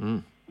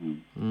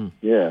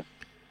 Yeah.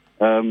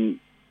 I mean,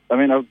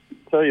 I'll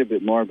tell you a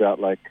bit more about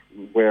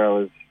where I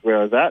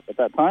was at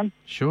that time.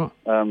 Sure.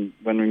 When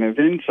we moved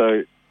in,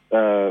 so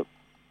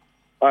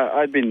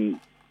I'd been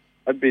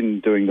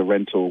doing the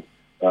rental,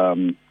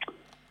 the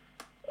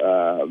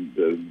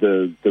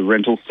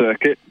rental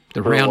circuit.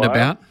 The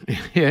roundabout.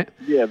 Yeah.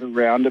 Yeah, the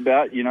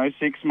roundabout.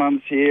 6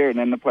 months here, and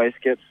then the place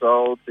gets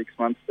sold. 6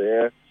 months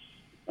there.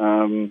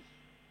 I've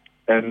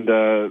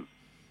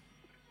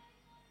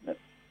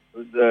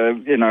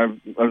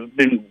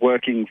been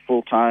working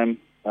full time,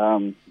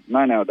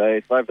 9-hour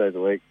days, 5 days a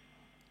week.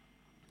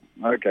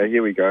 Okay,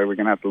 here we go. We're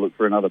going to have to look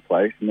for another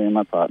place, me and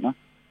my partner.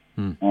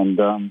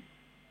 And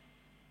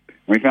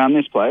we found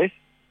this place.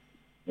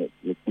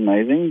 It's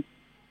amazing.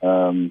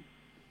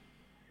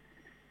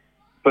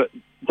 But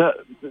the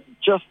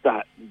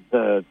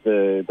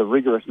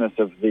rigorousness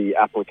of the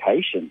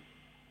application.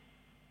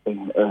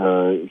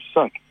 It's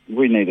like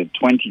we needed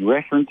 20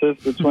 references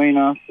between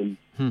us, and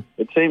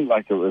it seemed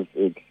like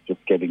it's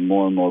just getting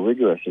more and more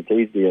rigorous. It's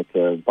easier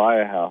to buy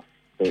a house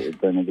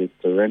than it is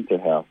to rent a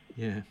house.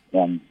 Yeah.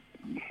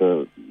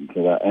 For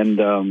that, and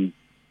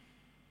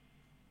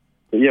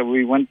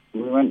we went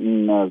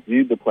and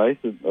viewed the place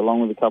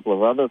along with a couple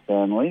of other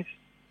families,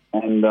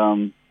 and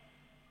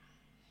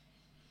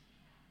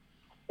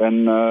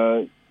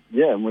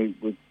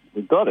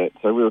we got it.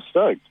 So we were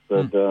stoked,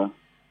 but.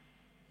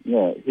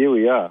 Here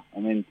we are. I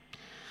mean,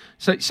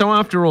 so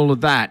after all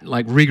of that,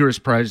 rigorous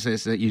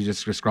process that you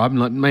just described,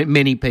 and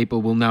many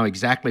people will know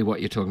exactly what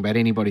you're talking about.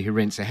 Anybody who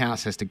rents a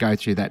house has to go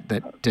through that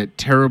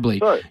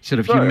terribly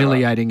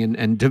humiliating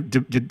and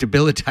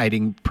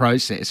debilitating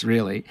process,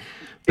 really.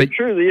 But it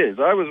truly is.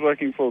 I was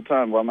working full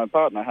time while my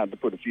partner had to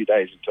put a few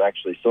days into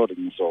actually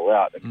sorting this all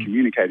out and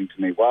communicating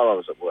to me while I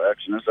was at work.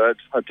 So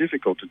it's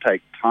difficult to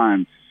take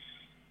time,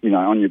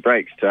 on your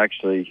breaks to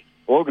actually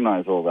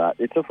organise all that.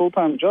 It's a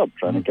full-time job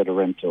trying to get a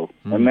rental,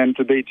 and then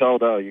to be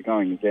told, "Oh, you're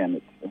going again."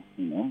 It's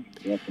you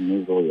have to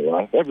move all your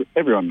life.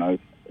 Everyone knows.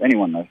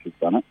 Anyone knows who's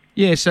done it.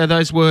 Yeah. So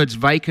those words,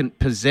 vacant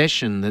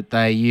possession, that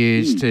they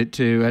use to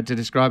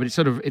describe it,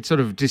 it sort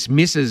of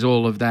dismisses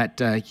all of that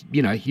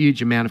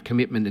huge amount of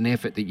commitment and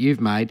effort that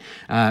you've made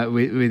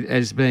with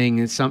as being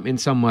in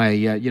some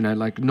way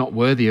not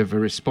worthy of a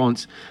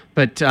response.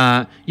 But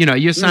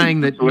you're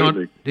saying that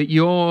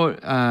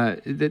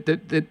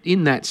that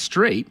in that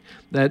street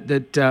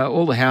that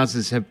all the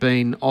houses have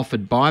been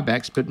offered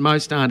buybacks, but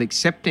most aren't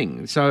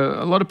accepting. So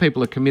a lot of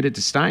people are committed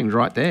to staying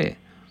right there.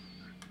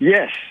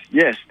 Yes.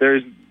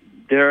 There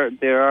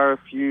are a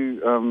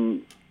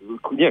few,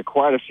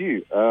 quite a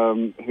few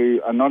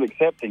who are not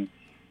accepting.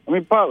 I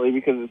mean, partly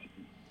because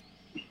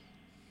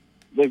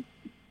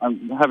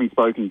having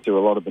spoken to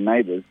a lot of the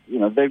neighbours,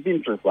 they've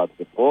been through floods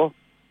before.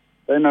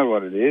 They know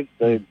what it is.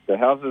 The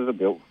houses are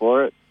built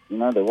for it.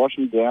 They wash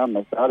them down.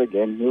 They start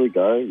again. Here we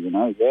go.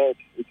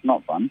 It's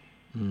not fun.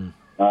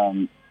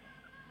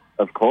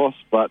 Of course,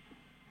 but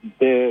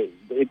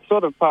it's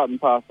sort of part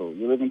and parcel.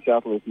 You live in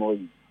South Lismore,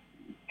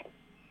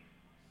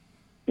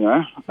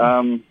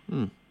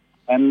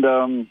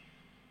 And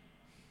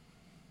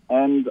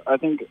I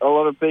think a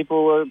lot of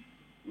people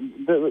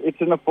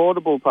it's an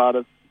affordable part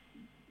of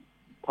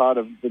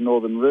the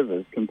Northern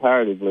Rivers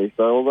comparatively.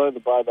 So although the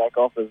buyback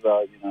offers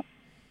are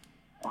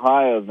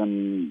higher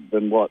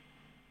than what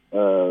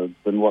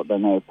they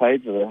may have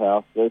paid for the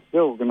house, they're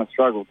still going to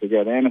struggle to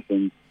get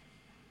anything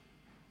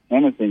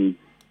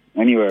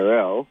anywhere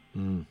else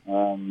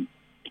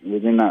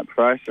within that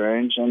price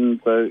range. And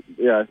so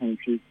I think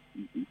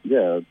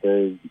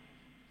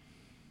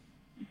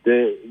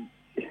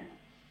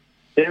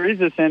there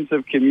is a sense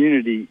of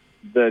community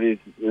that is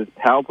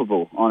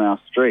palpable on our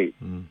street.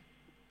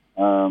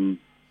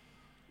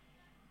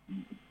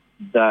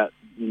 That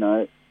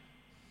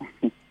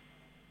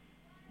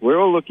we're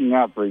all looking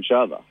out for each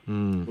other.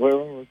 We're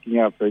all looking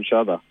out for each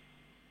other.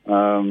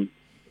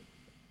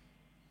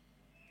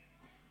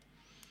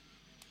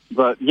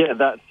 But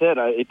that said,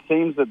 it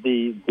seems that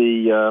the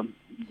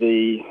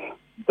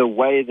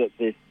way that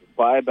this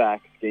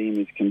buyback scheme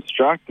is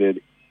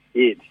constructed,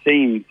 it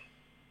seems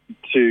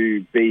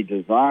to be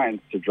designed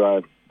to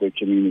drive the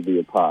community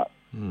apart.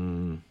 I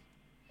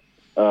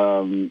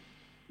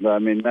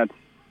mean, that's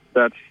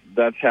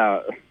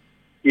how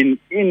in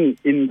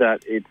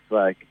that it's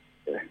like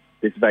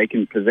this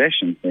vacant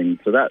possession thing.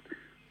 So that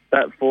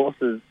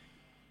forces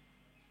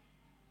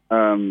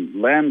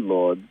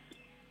landlords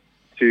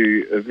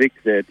to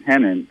evict their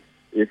tenants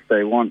if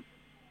they want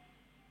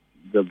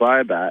the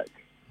buyback,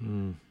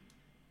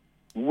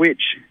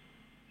 which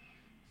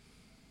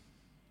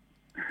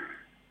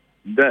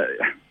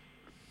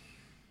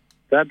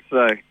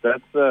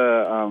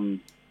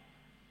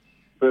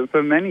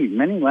for many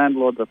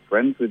landlords are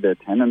friends with their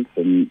tenants,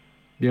 and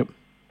it's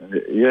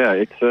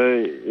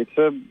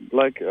a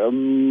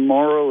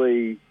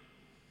morally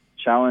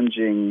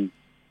challenging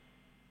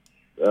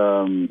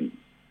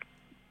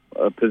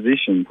a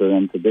position for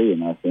them to be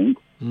in, I think.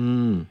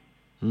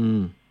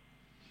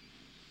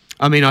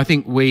 I mean, I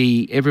think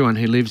everyone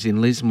who lives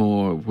in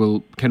Lismore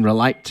can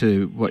relate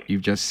to what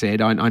you've just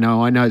said.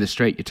 I know the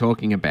street you're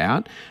talking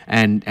about,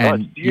 and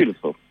it's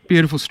beautiful.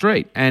 Beautiful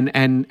street,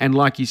 and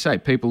like you say,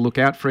 people look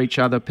out for each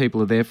other.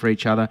 People are there for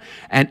each other,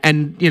 and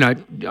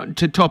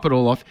to top it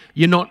all off,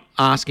 you're not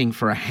asking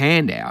for a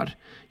handout.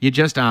 You're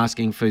just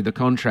asking for the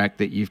contract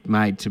that you've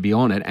made to be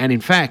on it, and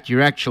in fact,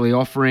 you're actually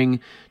offering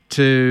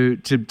to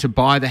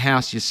buy the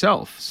house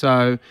yourself.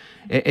 So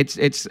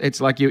it's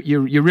like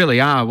you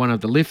really are one of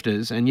the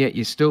lifters, and yet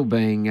you're still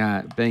being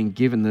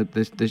given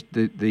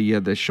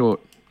the short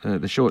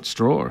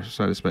straw,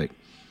 so to speak.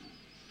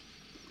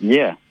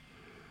 Yeah.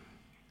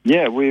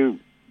 Yeah, we'd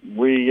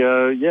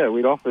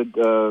offered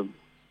to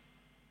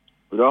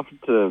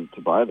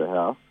buy the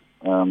house,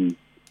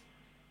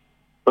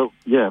 but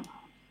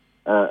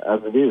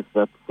as it is,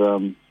 that's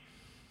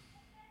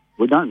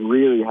we don't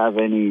really have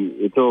any.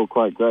 It's all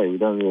quite grey. We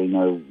don't really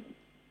know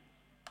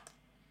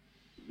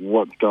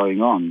what's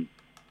going on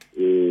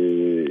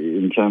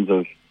in terms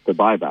of the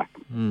buyback.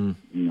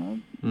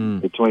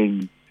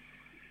 Between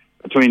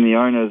the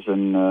owners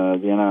and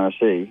the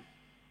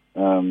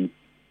NRC.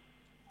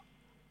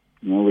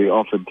 We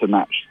offered to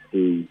match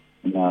the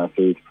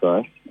NRC's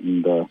price,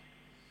 and as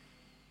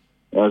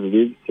it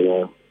is,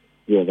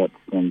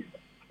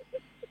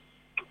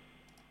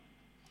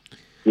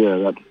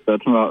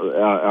 that's not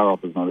our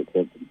offer's not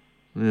accepted.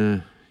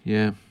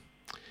 Yeah.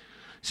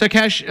 So,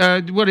 Cash,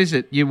 what is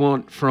it you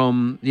want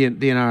from the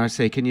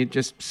NRC? Can you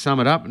just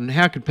sum it up, and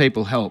how could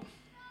people help?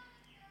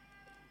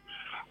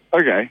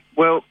 Okay.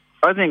 Well,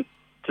 I think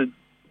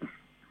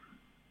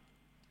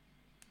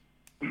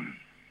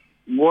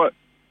what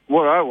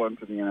I want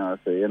from the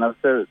NRC, and I've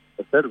said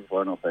it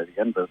before and I'll say it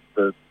again, but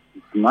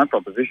my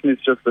proposition is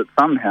just that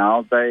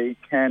somehow they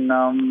can,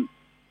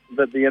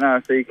 that the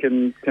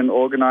NRC can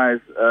organise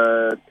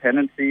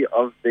tenancy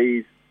of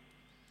these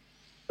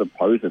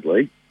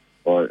supposedly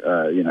or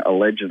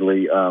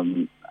allegedly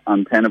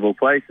untenable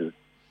places,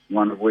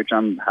 one of which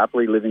I'm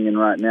happily living in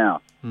right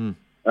now.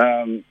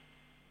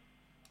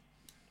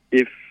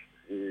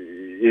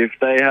 If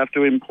they have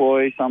to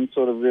employ some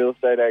sort of real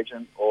estate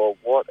agent or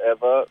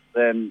whatever,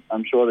 then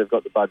I'm sure they've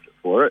got the budget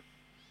for it.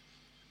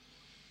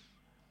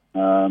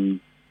 And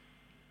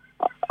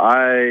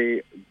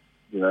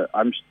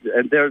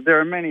there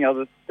are many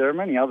other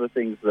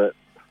things that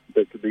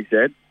could be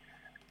said,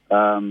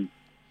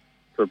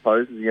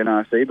 proposed to the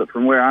NRC. But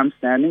from where I'm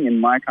standing in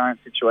my current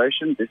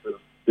situation, this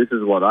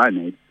is what I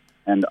need,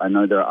 and I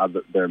know there are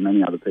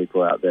many other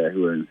people out there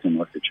who are in a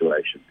similar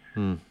situation.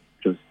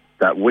 Just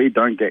that we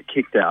don't get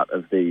kicked out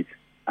of these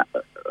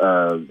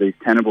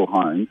tenable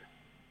homes,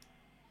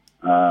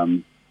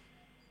 and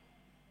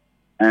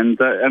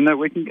that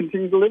we can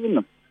continue to live in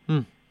them.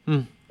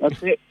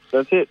 That's it.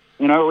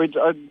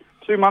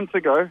 2 months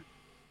ago,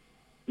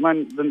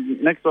 the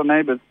next door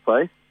neighbour's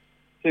place.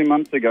 2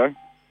 months ago,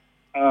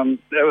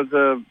 there was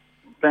a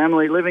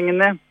family living in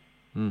there.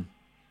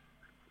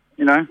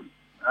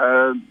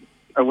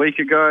 A week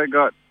ago,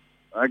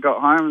 I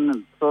got home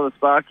and saw the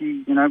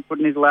Sparky,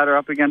 putting his ladder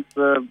up against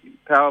the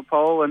power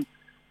pole, and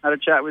had a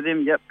chat with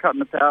him. Yep, cutting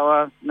the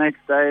power.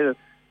 Next day,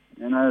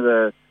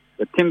 the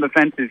timber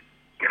fence is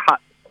cut,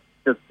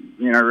 just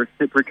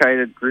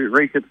reciprocated,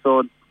 recip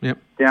sword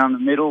down the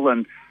middle,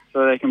 and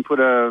so they can put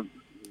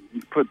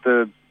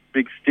the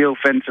big steel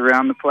fence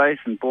around the place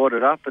and board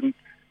it up, and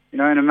in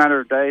a matter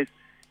of days,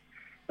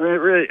 it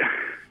really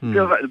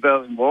feels like the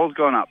Berlin Wall's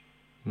gone up.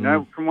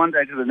 From one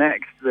day to the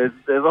next, there's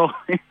all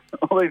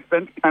these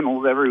fence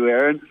panels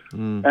everywhere,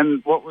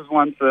 and what was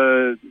once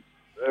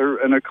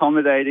an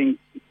accommodating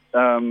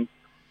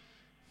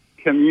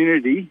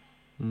community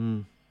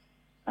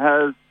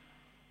has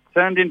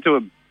turned into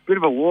a bit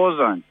of a war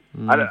zone.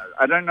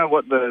 I don't know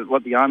what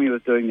the army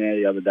was doing there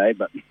the other day,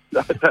 but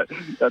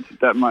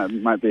that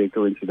might be a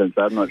coincidence.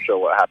 I'm not sure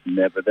what happened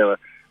there, but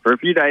for a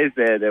few days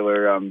there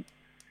were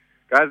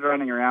guys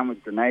running around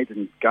with grenades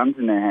and guns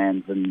in their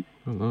hands, and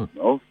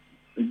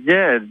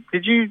yeah.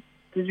 Did you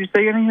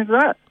see any of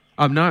that?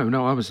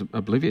 No, I was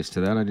oblivious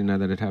to that. I didn't know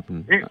that had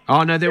happened.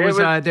 There was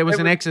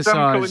an exercise.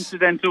 Some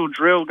coincidental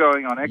drill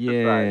going on.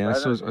 Exercise. Yeah,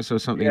 I saw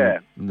something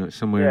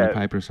somewhere in the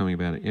paper or something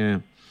about it. Yeah.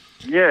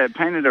 Yeah, it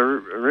painted a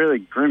really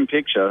grim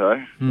picture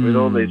though. With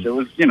all these, it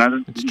was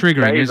it's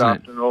triggering, days isn't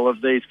it? After all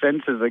of these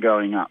fences are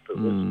going up, it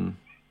was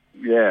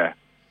Yeah.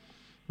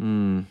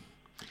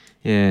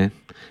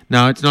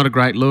 No, it's not a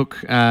great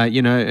look. We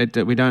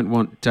don't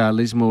want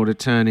Lismore to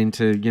turn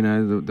into,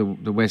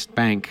 the West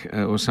Bank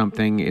or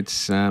something.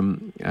 It's,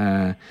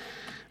 we're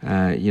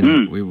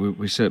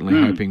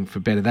certainly hoping for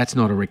better. That's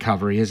not a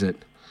recovery, is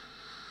it?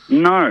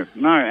 No.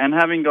 And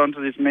having gone to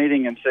this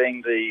meeting and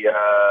seeing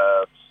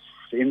the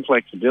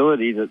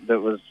inflexibility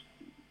that was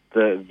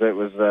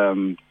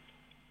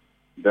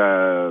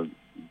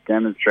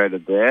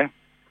demonstrated there,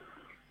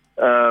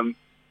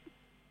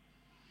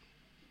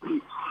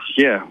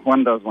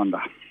 one does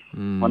wonder.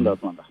 One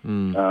does wonder.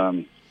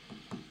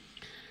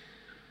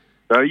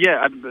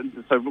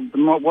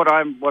 What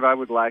I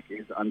would like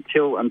is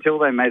until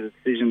they made a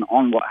decision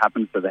on what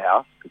happens to the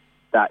house, 'cause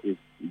that is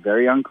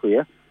very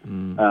unclear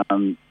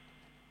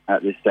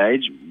at this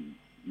stage.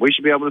 We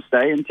should be able to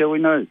stay until we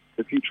know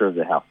the future of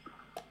the house.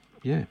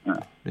 Yeah.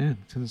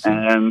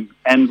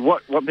 And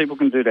what people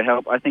can do to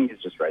help, I think, is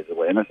just raise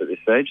awareness at this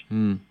stage,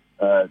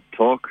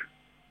 talk,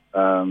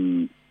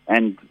 and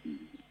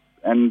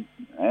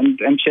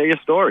share your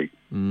story.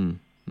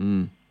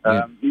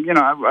 I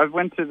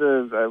went to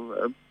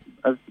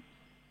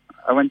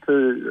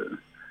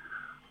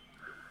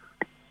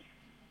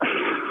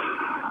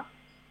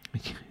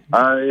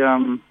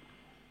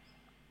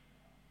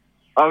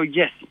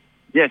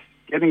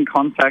get in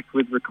contact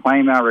with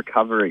Reclaim Our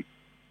Recovery.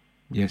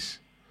 Yes,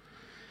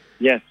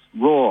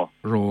 Raw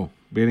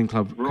Bearding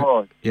Club.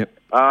 Raw. Yep.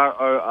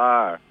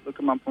 ROR. Look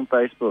them up on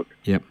Facebook.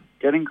 Yep.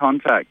 Get in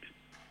contact.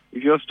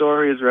 If your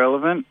story is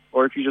relevant,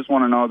 or if you just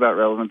want to know about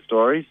relevant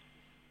stories,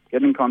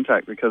 get in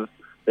contact, because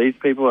these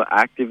people are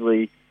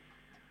actively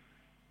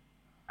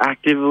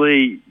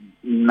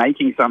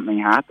making something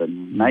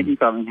happen,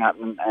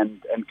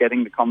 and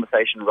getting the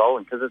conversation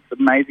rolling, because it's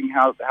amazing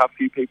how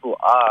few people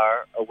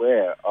are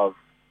aware of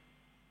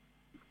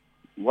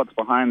what's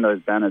behind those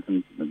banners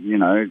and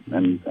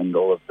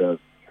all of the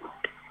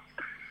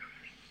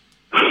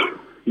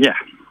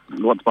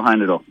what's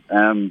behind it all.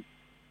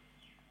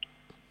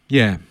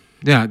 Yeah,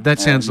 that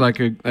sounds like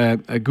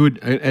a good.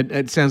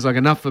 It sounds like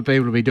enough for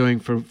people to be doing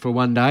for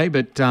one day,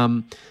 but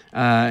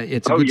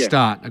it's a good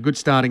start, a good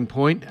starting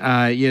point.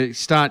 You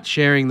start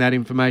sharing that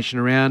information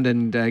around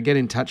and get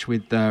in touch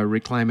with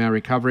Reclaim Our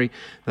Recovery.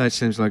 That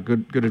seems like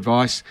good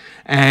advice.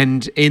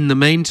 And in the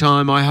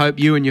meantime, I hope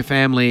you and your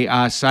family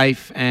are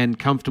safe and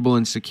comfortable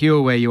and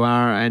secure where you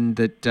are, and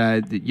that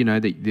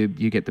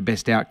you get the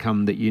best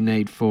outcome that you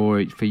need for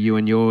you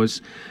and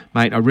yours,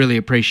 mate. I really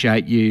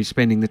appreciate you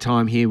spending the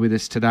time here with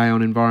us today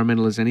on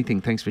Environmental As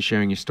Anything. Thanks for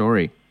sharing your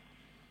story.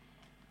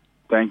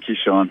 Thank you,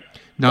 Sean.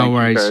 No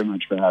worries. Thank you very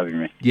much for having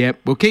me. Yep.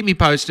 Well, keep me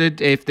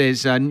posted if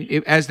there's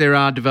as there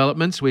are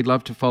developments. We'd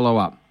love to follow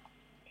up.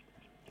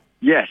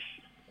 Yes.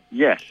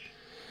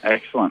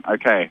 Excellent.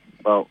 Okay.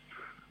 Well,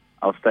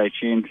 I'll stay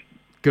tuned.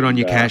 Good on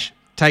you, Cash.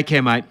 Take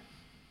care, mate.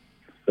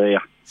 See ya.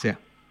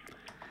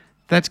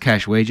 That's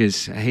Cash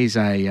Weegers. He's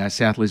a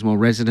South Lismore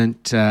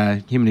resident.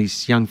 Him and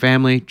his young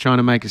family trying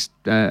to make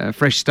a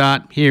fresh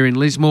start here in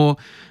Lismore,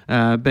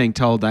 being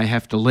told they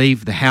have to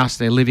leave the house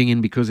they're living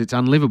in because it's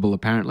unlivable,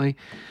 apparently.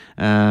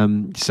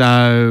 This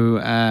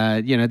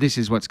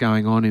is what's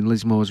going on in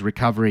Lismore's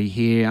recovery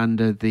here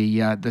under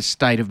the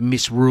state of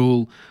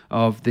misrule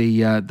of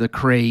the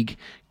Krieg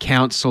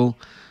Council.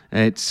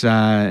 It's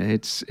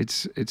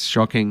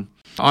shocking.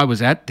 I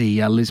was at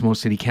the Lismore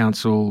City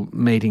Council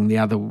meeting the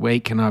other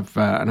week, and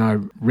I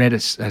read a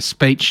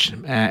speech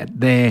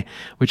there,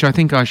 which I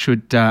think I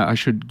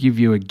should give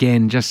you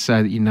again, just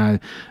so that you know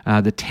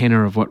the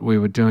tenor of what we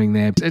were doing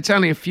there. It's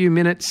only a few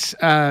minutes,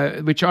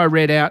 which I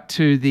read out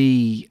to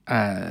the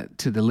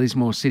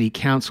Lismore City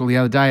Council the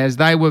other day as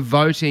they were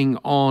voting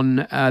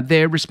on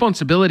their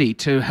responsibility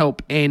to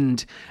help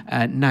end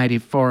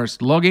native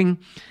forest logging.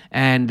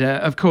 And,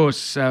 of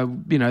course,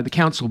 the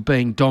council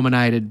being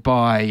dominated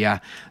by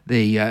the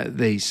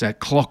these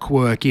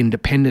clockwork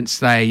independents.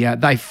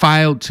 They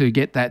failed to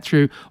get that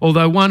through.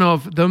 Although one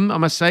of them, I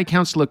must say,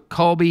 Councillor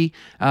Colby,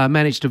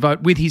 managed to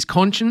vote with his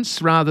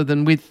conscience rather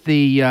than with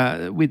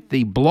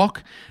the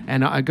block.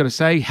 And I've got to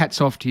say,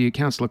 hats off to you,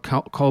 Councillor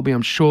Colby.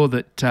 I'm sure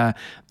that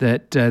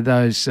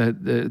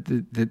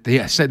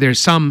so there are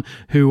some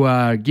who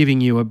are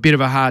giving you a bit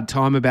of a hard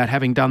time about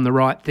having done the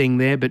right thing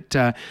there, but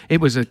it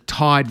was a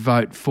tied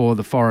vote for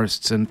the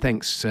forests, and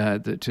thanks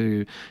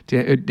to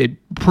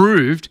it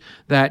proved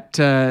that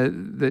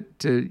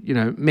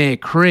Mayor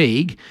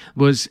Krieg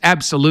was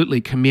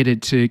absolutely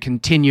committed to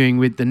continuing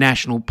with the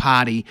National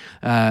Party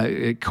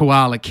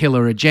koala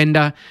killer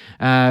agenda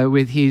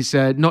with his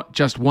not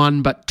just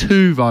one but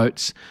two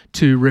votes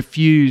to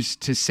refuse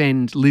to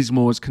send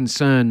Lismore's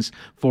concerns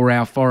for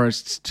our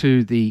forests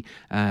to the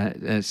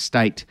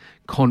state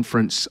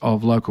conference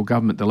of local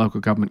government, the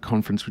local government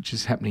conference, which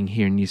is happening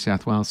here in New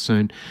South Wales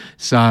soon.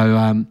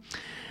 So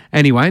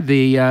anyway,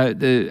 the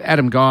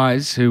Adam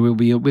Guys, who will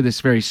be with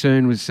us very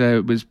soon,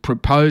 was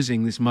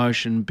proposing this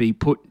motion be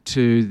put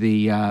to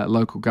the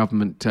local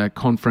government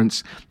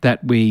conference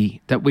that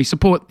we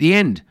support the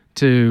end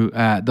to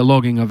the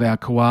logging of our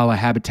koala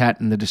habitat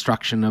and the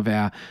destruction of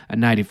our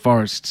native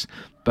forests.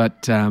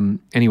 But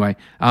anyway,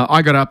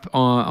 I got up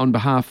on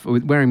behalf,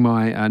 wearing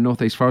my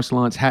Northeast Forest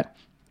Alliance hat,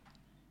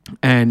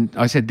 and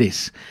I said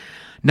this: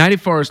 native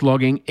forest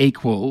logging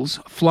equals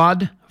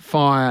flood,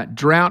 fire,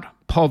 drought,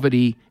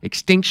 poverty,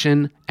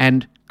 extinction,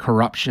 and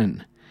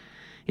corruption.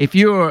 If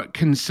you're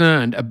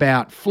concerned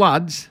about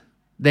floods,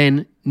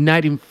 then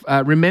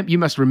you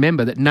must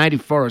remember that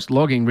native forest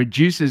logging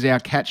reduces our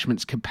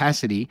catchment's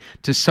capacity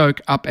to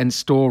soak up and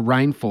store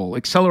rainfall,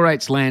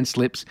 accelerates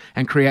landslips,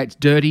 and creates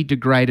dirty,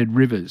 degraded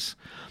rivers.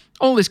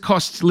 All this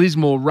costs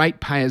Lismore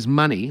ratepayers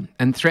money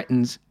and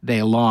threatens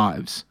their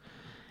lives.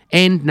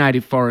 End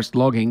native forest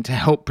logging to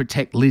help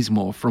protect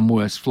Lismore from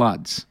worse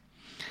floods.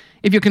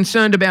 If you're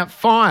concerned about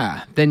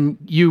fire, then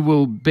you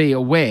will be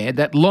aware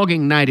that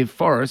logging native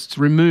forests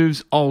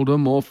removes older,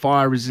 more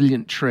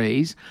fire-resilient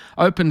trees,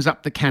 opens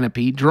up the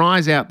canopy,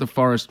 dries out the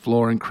forest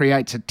floor, and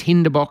creates a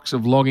tinderbox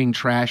of logging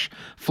trash,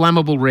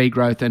 flammable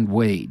regrowth, and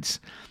weeds.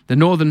 The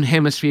Northern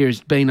Hemisphere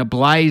has been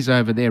ablaze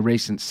over their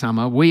recent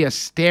summer. We are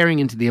staring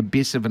into the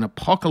abyss of an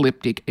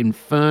apocalyptic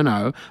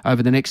inferno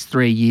over the next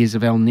 3 years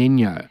of El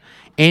Nino.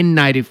 End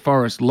native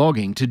forest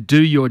logging to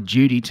do your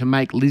duty to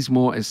make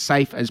Lismore as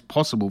safe as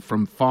possible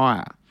from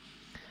fire.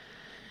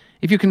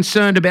 If you're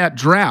concerned about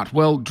drought,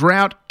 well,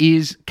 drought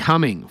is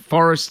coming.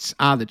 Forests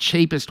are the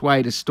cheapest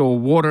way to store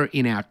water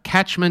in our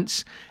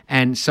catchments,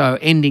 and so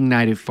ending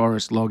native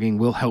forest logging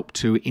will help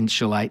to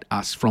insulate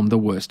us from the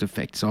worst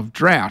effects of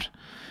drought.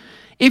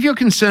 If you're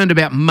concerned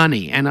about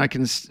money, and I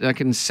can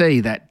see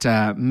that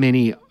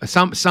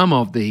some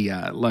of the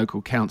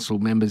local council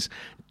members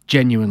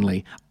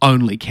genuinely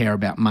only care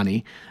about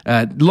money.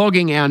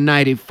 Logging our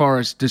native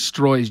forest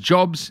destroys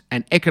jobs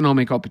and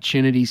economic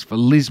opportunities for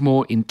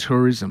Lismore in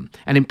tourism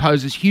and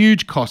imposes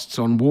huge costs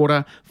on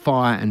water,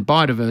 fire and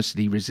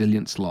biodiversity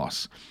resilience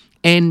loss.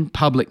 End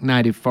public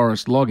native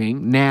forest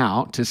logging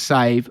now to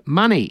save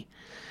money.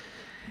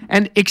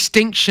 And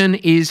extinction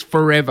is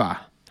forever.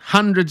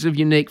 Hundreds of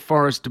unique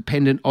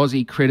forest-dependent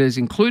Aussie critters,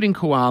 including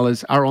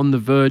koalas, are on the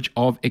verge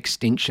of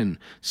extinction.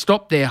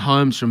 Stop their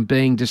homes from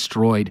being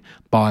destroyed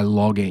by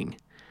logging.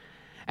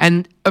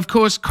 And, of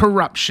course,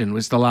 corruption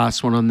was the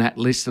last one on that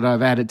list that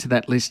I've added to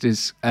that list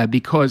is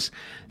because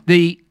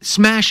the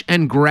smash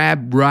and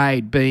grab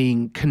raid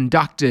being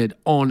conducted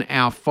on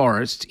our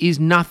forests is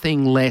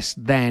nothing less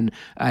than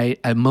a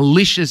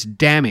malicious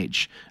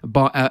damage,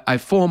 by a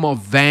form of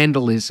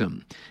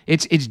vandalism.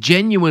 It's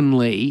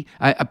genuinely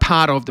a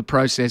part of the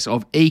process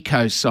of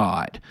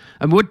ecocide.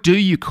 And what do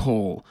you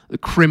call the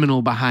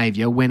criminal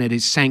behaviour when it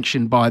is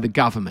sanctioned by the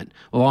government?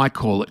 Well, I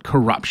call it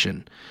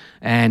corruption.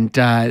 And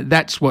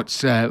that's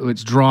what's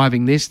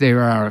driving this.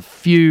 There are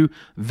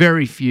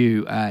very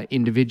few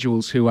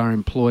individuals who are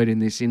employed in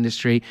this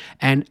industry,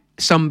 and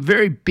some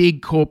very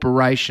big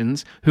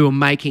corporations who are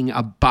making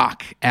a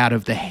buck out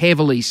of the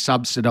heavily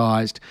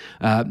subsidised,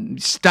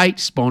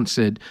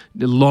 state-sponsored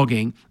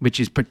logging, which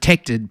is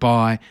protected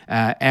by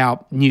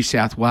our New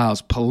South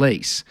Wales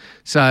police.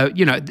 So,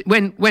 you know,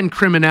 when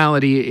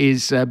criminality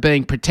is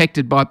being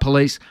protected by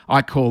police,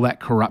 I call that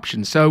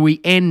corruption. So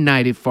we end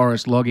native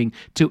forest logging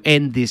to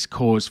end this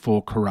cause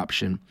for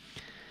corruption.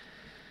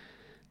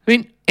 I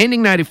mean,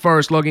 ending native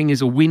forest logging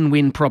is a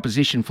win-win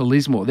proposition for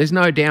Lismore. There's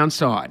no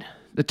downside.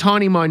 The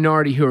tiny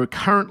minority who are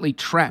currently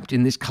trapped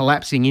in this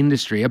collapsing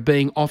industry are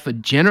being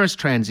offered generous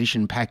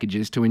transition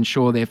packages to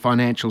ensure their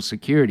financial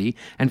security,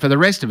 and for the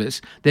rest of us,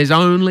 there's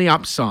only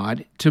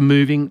upside to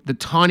moving the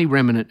tiny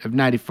remnant of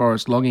native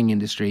forest logging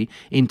industry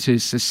into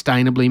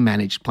sustainably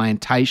managed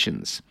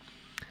plantations.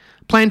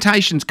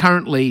 Plantations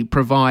currently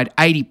provide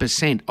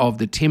 80% of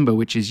the timber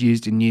which is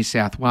used in New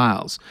South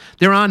Wales.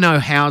 There are no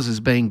houses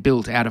being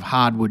built out of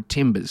hardwood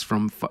timbers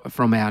from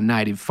our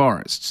native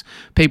forests.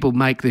 People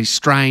make this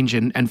strange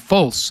and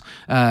false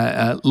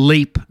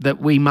leap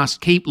that we must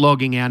keep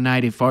logging our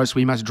native forests.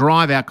 We must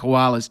drive our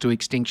koalas to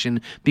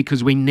extinction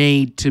because we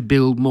need to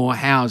build more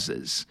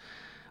houses.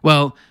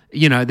 Well,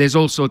 there's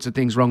all sorts of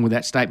things wrong with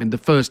that statement. The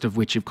first of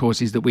which, of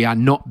course, is that we are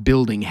not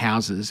building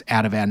houses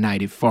out of our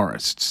native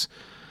forests.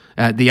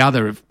 The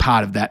other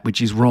part of that,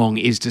 which is wrong,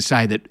 is to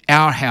say that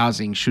our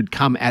housing should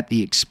come at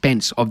the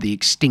expense of the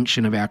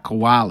extinction of our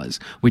koalas,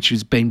 which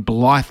has been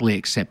blithely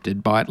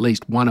accepted by at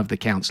least one of the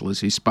councillors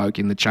who spoke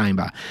in the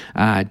chamber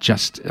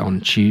just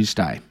on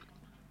Tuesday.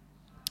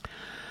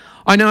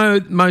 I know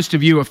most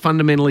of you are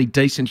fundamentally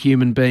decent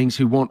human beings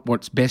who want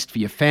what's best for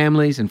your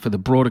families and for the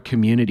broader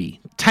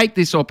community. Take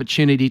this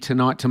opportunity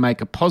tonight to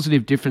make a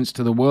positive difference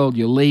to the world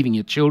you're leaving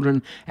your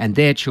children and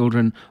their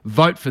children.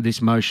 Vote for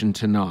this motion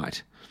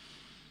tonight.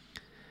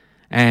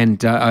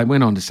 And I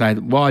went on to say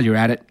that while you're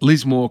at it,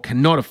 Lismore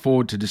cannot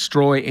afford to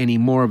destroy any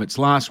more of its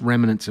last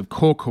remnants of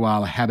core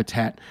koala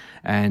habitat,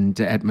 and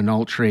at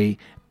Monoultrie,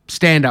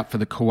 stand up for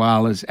the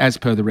koalas as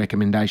per the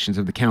recommendations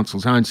of the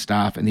council's own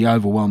staff and the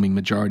overwhelming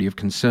majority of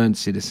concerned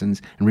citizens,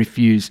 and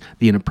refuse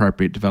the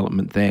inappropriate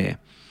development there.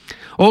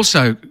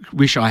 Also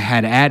wish I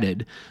had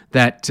added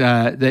that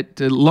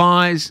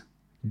lies,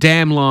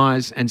 damn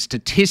lies and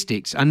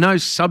statistics are no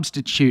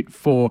substitute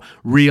for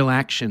real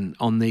action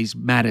on these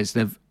matters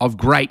of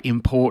great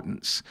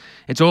importance.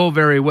 It's all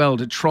very well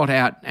to trot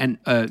out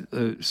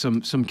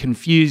some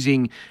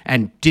confusing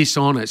and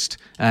dishonest,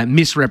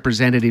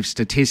 misrepresentative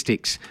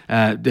statistics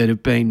that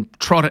have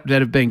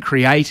been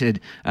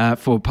created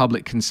for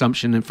public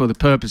consumption and for the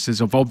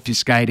purposes of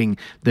obfuscating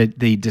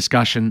the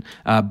discussion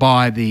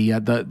by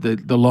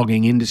the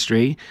logging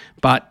industry.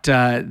 But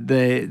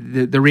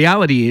the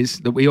reality is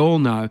that we all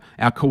know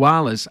our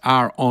koalas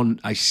are on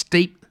a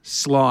steep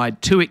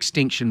slide to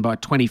extinction by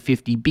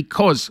 2050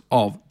 because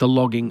of the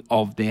logging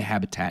of their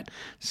habitat.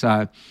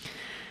 So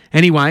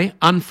anyway,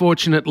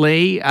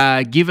 unfortunately,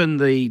 given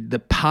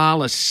the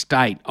parlous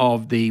state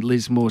of the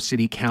Lismore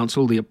City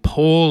Council, the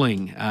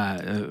appalling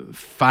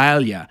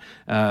failure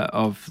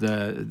of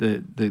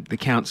the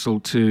council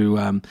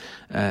to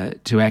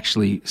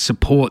actually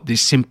support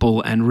this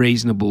simple and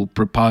reasonable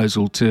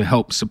proposal to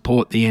help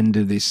support the end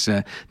of this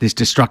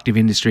destructive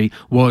industry,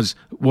 was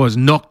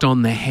knocked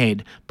on the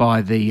head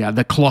by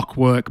the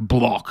clockwork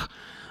block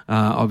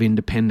of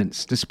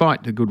independence,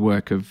 despite the good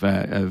work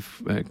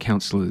of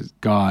councillors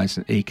Guys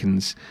and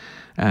Eakins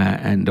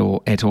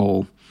et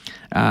al.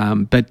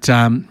 But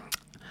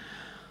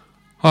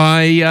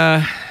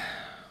I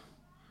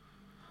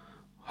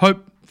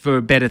hope for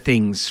better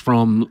things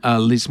from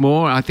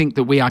Lismore. I think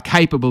that we are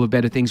capable of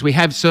better things. We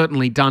have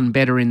certainly done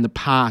better in the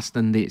past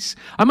than this.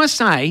 I must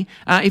say,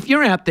 if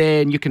you're out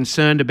there and you're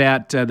concerned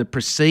about the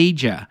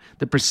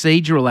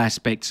procedural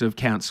aspects of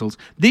councils,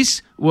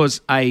 this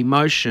was a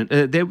motion.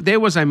 There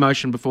was a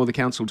motion before the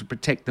council to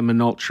protect the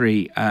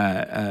Monoultrie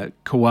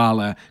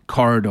koala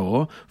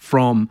corridor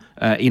from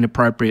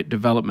inappropriate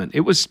development. It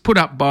was put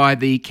up by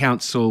the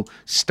council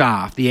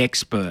staff, the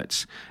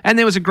experts, and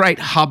there was a great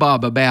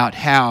hubbub about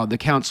how the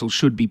council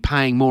should be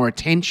paying more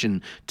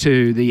attention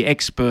to the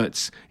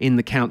experts in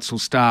the council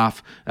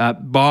staff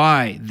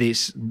by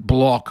this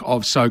block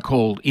of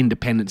so-called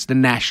independents, the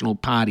National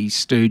Party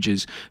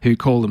stooges who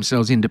call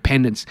themselves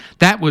independents.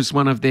 That was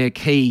one of their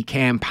key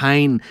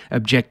campaign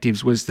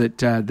objectives, was that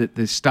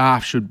the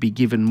staff should be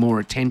given more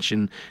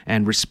attention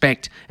and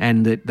respect,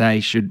 and that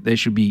there should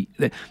be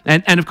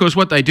and of course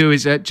what they do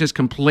is just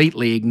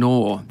completely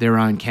ignore their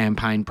own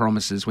campaign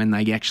promises when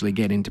they actually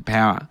get into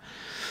power.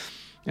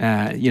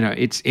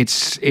 It's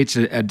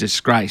a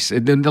disgrace.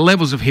 The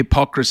levels of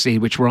hypocrisy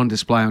which were on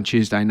display on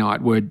Tuesday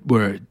night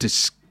were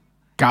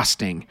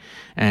disgusting,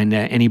 and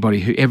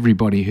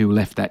everybody who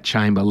left that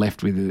chamber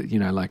left with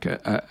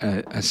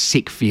a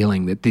sick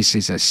feeling that this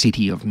is a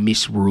city of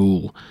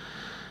misrule.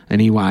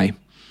 Anyway.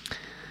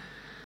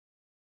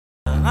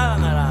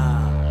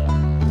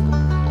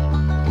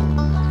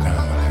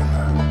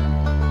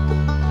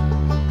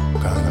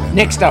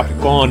 Next up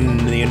on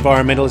the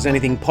Environmental Is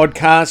Anything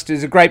podcast,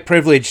 is a great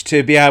privilege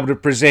to be able to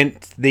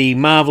present the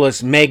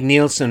marvellous Meg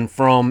Nielsen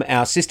from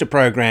our sister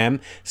program,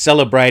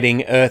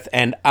 Celebrating Earth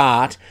and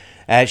Art.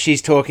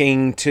 She's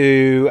talking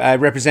to a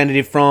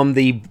representative from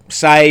the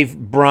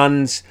Save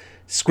Bruns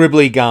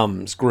Scribbly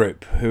Gums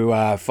group, who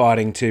are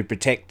fighting to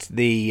protect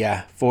the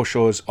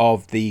foreshores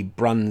of the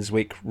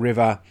Brunswick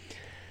River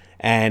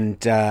and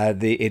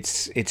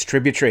its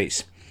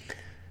tributaries.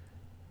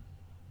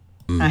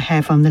 I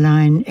have on the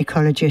line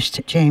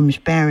ecologist James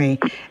Barry.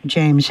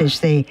 James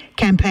is the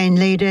campaign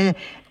leader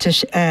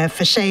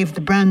for Save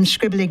the Bruns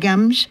Scribbly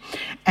Gums.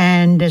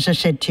 And as I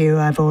said to you,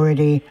 I've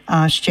already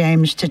asked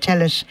James to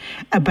tell us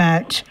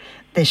about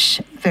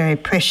this very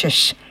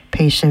precious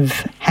piece of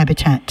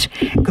habitat.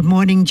 Good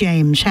morning,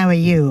 James. How are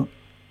you?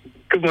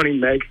 Good morning,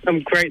 Meg. I'm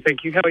great,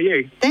 thank you. How are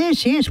you?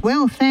 Yes,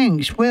 well,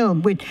 thanks. Well,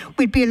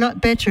 we'd be a lot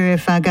better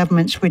if our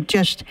governments would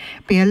just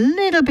be a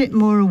little bit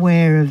more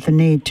aware of the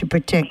need to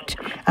protect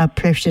our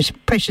precious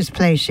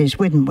places,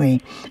 wouldn't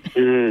we?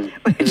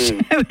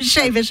 It would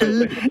save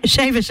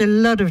us a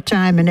lot of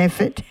time and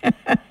effort.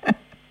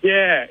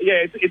 Yeah.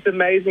 It's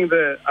amazing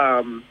the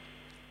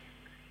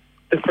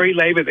free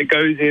labour that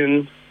goes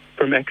in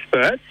from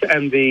experts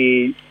and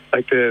the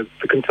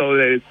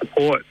consolidated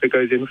support that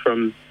goes in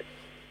from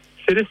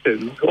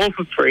citizens, all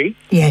for free.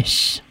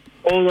 Yes.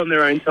 All on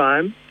their own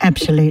time.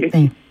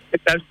 Absolutely.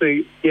 It's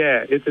absolutely,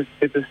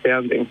 it's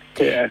astounding.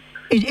 Yeah.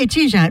 It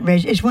is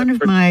outrageous. It's one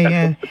of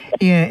my,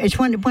 it's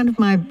one of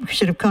my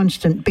sort of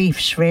constant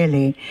beefs,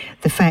 really.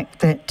 The fact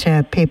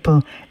that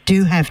people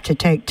do have to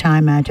take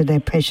time out of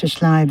their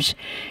precious lives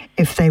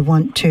if they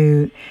want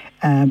to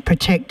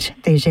protect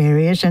these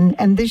areas.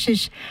 And this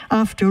is,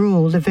 after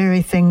all, the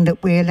very thing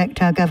that we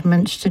elect our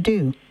governments to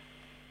do.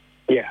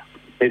 Yeah,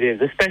 it is,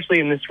 especially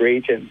in this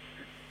region.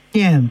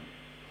 Yeah.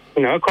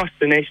 Across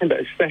the nation, but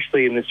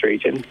especially in this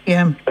region.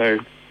 Yeah. So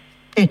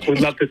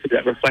we'd love to see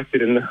that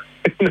reflected in the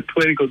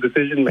political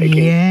decision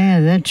making.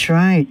 Yeah, that's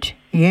right.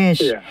 Yes.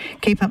 Yeah.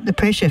 Keep up the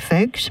pressure,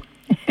 folks.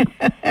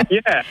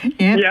 Yeah.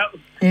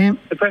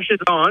 The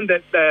pressure's on.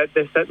 That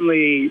they're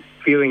certainly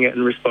feeling it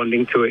and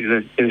responding to it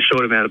in a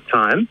short amount of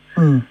time.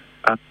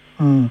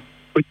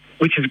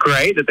 Which is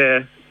great that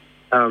they're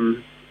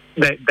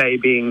that they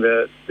being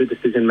the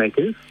decision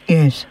makers.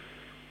 Yes.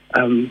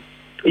 And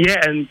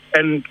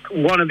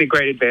one of the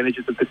great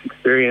advantages of this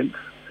experience,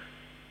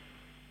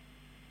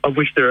 of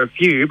which there are a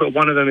few, but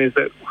one of them is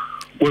that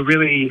we're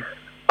really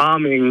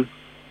arming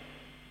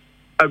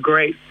a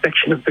great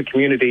section of the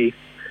community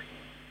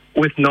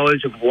with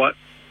knowledge of what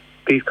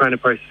these kind of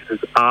processes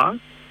are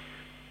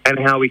and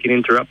how we can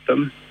interrupt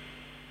them.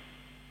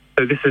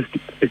 So this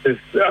is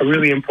a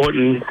really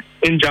important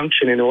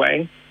injunction in a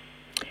way.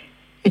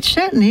 It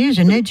certainly is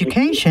an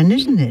education,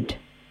 isn't it?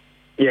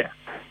 Yeah,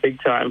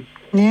 big time.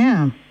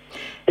 Yeah.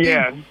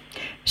 Yeah.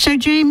 So,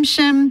 James,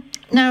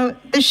 now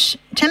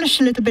tell us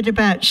a little bit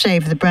about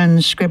Save the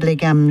Brun's Scribbly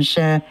Gums,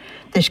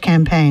 this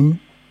campaign.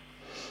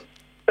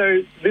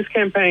 So this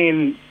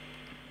campaign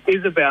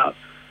is about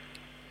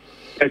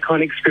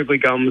iconic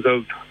scribbly gums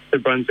of the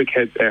Brunswick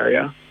Heads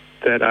area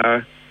that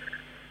are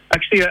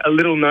actually a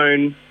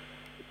little-known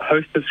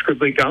host of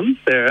scribbly gums.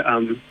 They're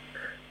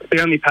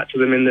the only patch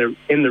of them in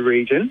the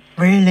region.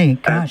 Really?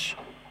 Gosh.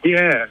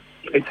 Yeah.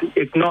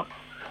 It's not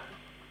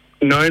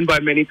known by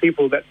many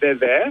people that they're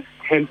there,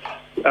 hence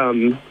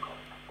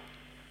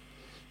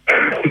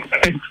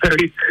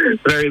very,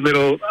 very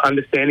little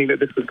understanding that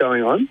this was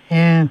going on.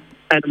 Yeah.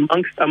 And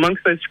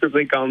amongst those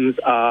scribbly gums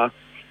are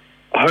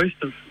a host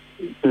of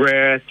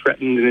rare,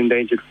 threatened and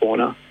endangered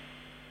fauna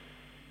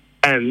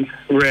and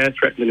rare,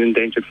 threatened and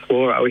endangered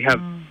flora. We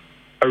have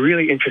a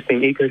really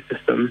interesting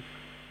ecosystem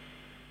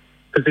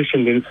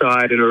positioned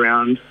inside and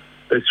around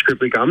those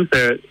scribbly gums.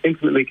 They're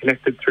intimately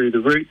connected through the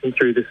roots and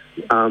through this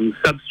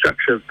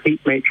substructure of peat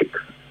matrix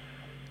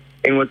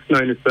in what's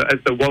known as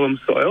the Wallum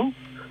soil.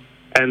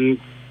 And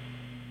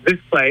this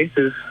place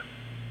is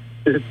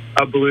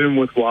abloom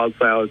with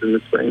wildflowers in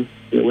the spring,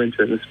 in the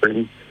winter and the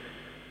spring.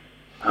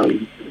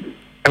 And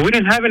we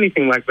don't have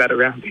anything like that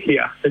around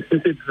here.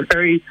 It's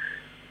very,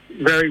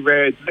 very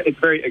rare. It's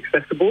very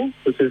accessible,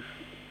 which is,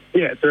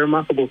 it's a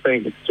remarkable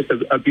thing. It's just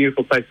a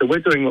beautiful place. So we're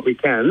doing what we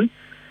can.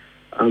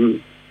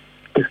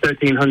 There's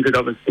 1,300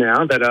 of us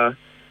now that are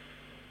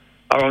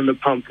on the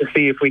pump to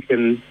see if we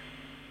can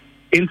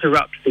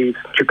interrupt these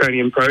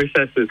draconian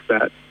processes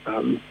that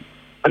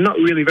are not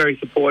really very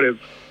supportive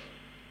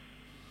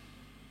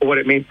for what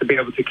it means to be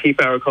able to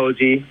keep our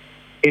ecology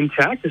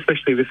intact,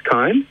 especially this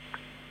kind.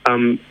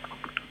 So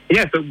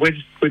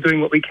we're doing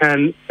what we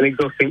can and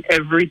exhausting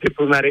every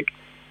diplomatic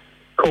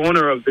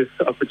corner of this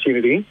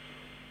opportunity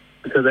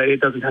so that it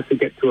doesn't have to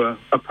get to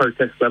a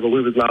protest level.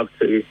 We would love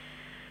to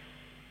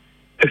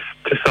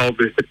solve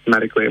this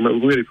diplomatically, and we're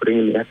really putting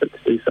in the effort to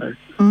do so.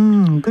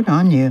 Good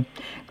on you.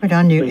 Good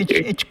on you.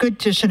 It's good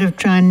to sort of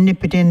try and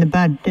nip it in the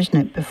bud, isn't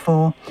it,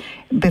 before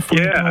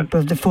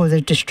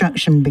the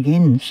destruction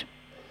begins.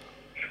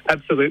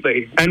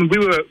 Absolutely. And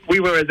we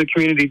were as a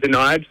community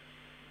denied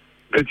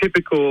the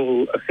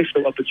typical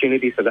official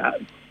opportunity for that.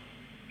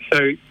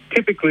 So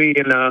typically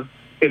in a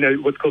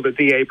what's called a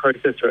DA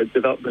process or a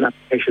development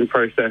application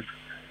process,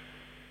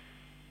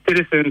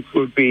 citizens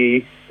would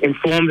be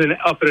informed and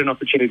offered an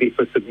opportunity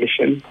for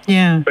submission.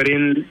 Yeah. But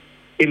in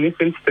this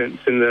instance,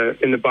 in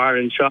the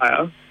Byron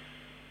Shire,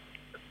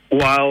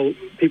 while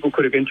people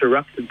could have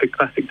interrupted the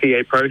classic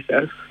DA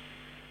process,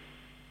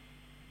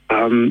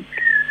 only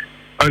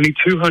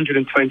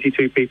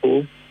 222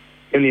 people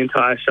in the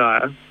entire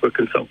Shire were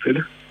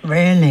consulted.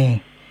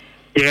 Really?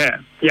 Yeah.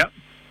 Yep.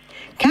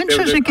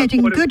 Councils are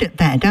getting good at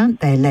that, aren't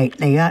they,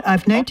 lately?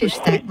 I've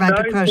noticed that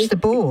right across the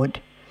board.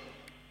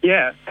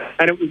 Yeah,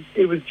 and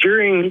it was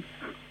during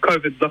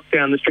COVID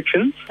lockdown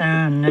restrictions,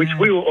 which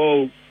we were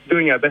all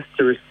doing our best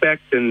to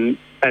respect and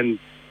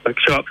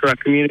show up for our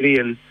community,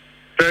 and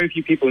very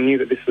few people knew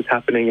that this was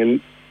happening. And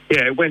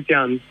it went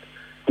down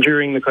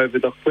during the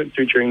COVID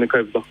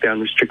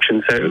lockdown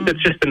restrictions. So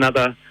it's just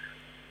another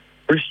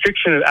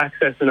restriction of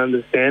access and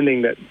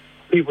understanding that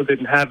people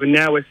didn't have, and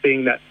now we're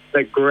seeing that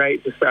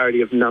great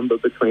disparity of number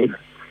between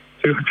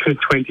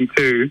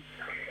 222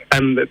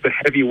 and the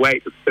heavy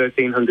weight of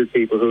 1,300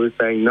 people who are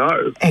saying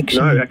no.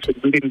 Excellent. No, actually,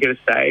 we didn't get a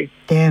say.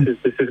 Damn. This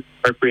is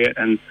appropriate,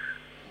 and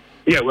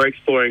we're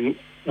exploring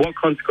what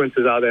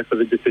consequences are there for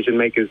the decision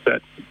makers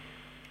that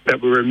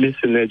were remiss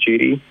in their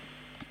duty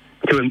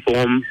to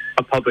inform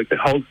a public that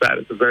holds that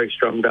as a very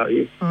strong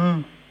value.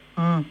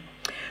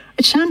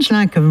 It sounds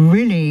like a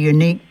really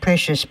unique,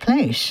 precious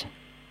place.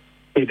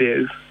 It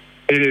is.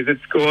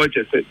 It's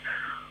gorgeous.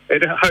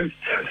 It hosts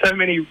so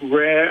many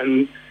rare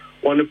and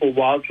wonderful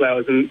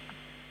wildflowers, and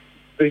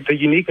the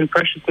unique and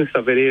preciousness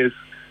of it is,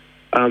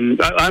 I'm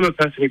a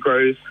person who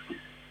grows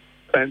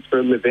plants for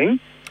a living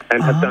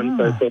and have done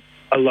so for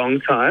a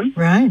long time.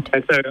 Right.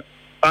 And so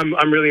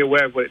I'm really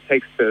aware of what it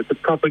takes to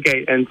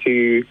propagate and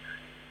to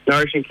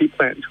nourish and keep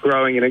plants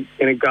growing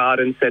in a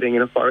garden setting,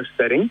 in a forest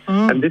setting.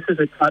 And this is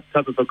a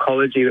type of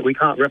ecology that we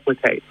can't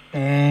replicate. You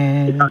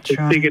can't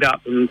just dig it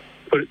up and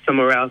put it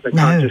somewhere else. I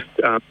can't just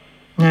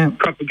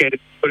propagate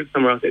it, put it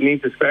somewhere else. It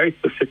needs this very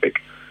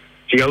specific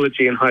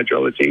geology and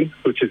hydrology,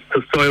 which is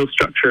the soil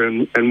structure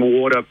and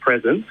water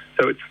presence.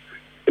 So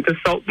it's a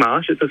salt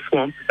marsh, it's a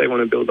swamp that they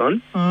want to build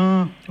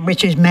on.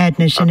 Which is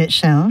madness in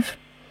itself.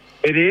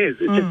 It is.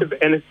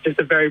 It's just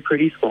a very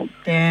pretty swamp.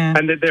 Yeah.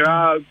 And that there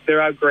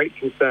are great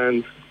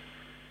concerns,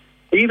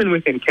 even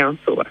within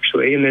council,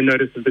 actually. In their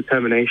notice of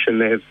determination,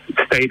 they've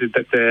stated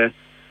that they're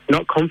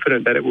not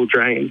confident that it will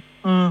drain.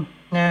 No.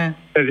 So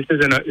this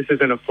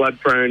isn't a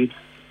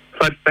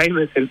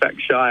flood-famous, in fact,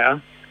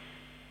 shire.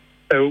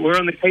 So we're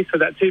on the case for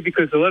that too,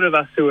 because a lot of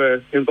us who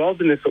are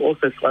involved in this are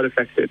also flood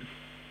affected,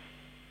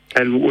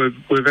 and we're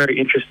very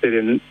interested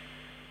in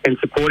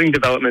supporting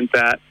development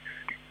that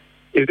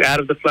is out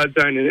of the flood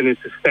zone and is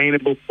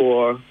sustainable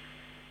for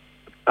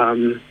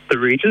the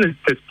region.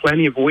 There's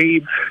plenty of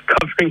weeds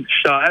covering the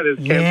shire.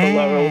 There's camphor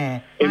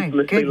laurel,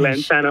 infamously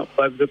lantana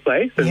all over the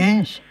place.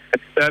 And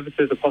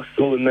services are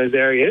possible in those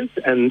areas.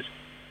 And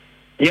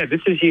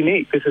this is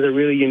unique. This is a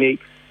really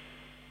unique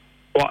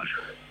spot.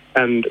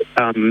 And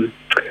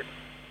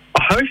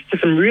a host to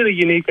some really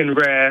unique and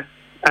rare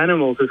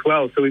animals as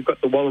well. So we've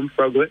got the Wallam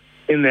froglet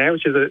in there,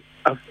 which is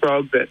a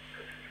frog that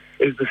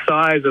is the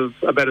size of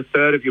about a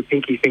third of your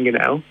pinky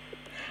fingernail,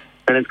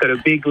 and it's got a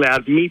big,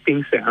 loud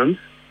meeping sound.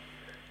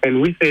 And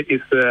with it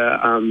is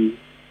the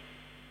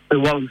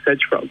Wallam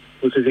sedge frog,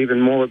 which is even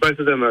more. Both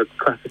of them are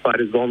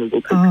classified as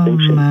vulnerable to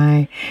extinction. Oh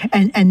my!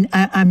 And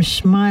I'm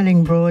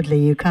smiling broadly.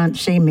 You can't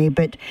see me,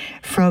 but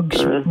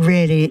frogs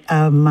really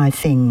are my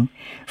thing.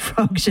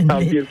 Frogs and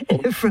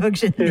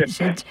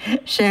lizards.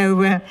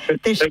 So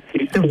there's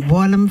the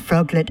Wallam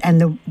froglet and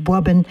the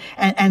wobbin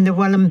and the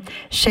Wallam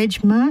sedge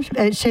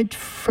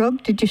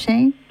frog. Did you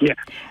say? Yeah,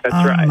 that's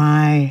right. Oh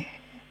my!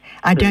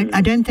 I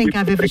don't think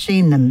I've ever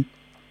seen them.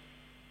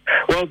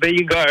 Well, there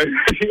you go.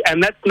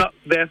 And that's not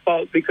their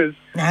fault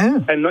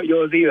and not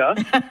yours either.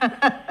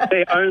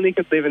 They only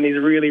can live in these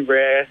really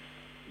rare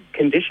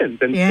conditions.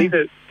 And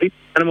these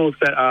animals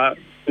that are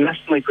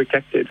nationally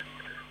protected.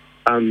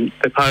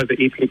 They're part of the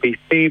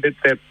EPBC,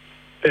 that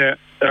they're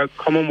a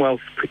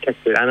Commonwealth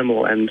protected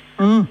animal. And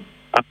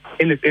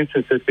in this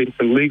instance, there's been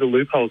some legal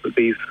loopholes that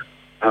these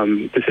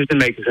decision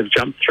makers have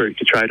jumped through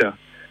to try to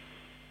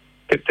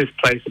get this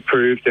place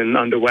approved and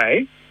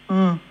underway.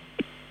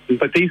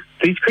 But these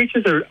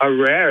creatures are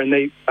rare, and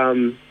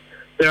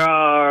there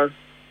are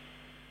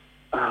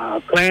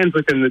plans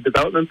within the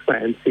development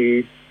plan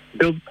to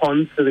build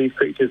ponds for these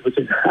creatures, which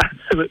is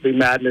absolutely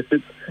madness.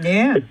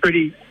 It's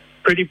pretty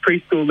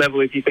preschool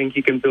level if you think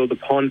you can build a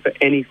pond for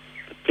any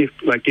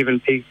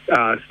given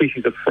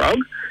species of frog,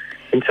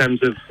 in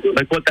terms of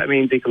what that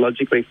means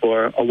ecologically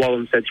for a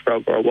Wallam sedge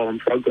frog or a Wallam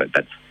froglet.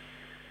 That's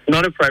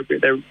not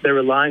appropriate. They're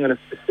relying on a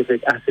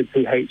specific acid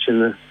pH in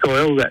the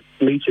soil that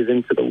leaches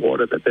into the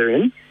water that they're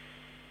in.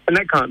 And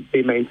that can't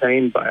be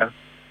maintained by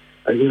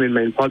a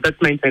human-made pond.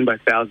 That's maintained by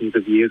thousands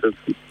of years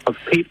of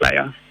peat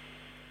layer.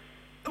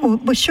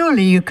 Well,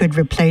 surely you could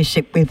replace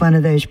it with one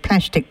of those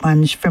plastic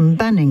ones from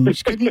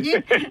Bunnings, couldn't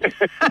you?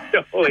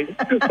 Surely.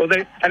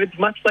 And it's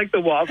much like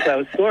the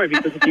wildflower story,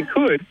 because if you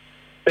could,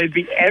 they'd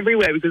be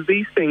everywhere, because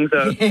these things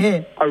are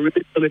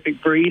really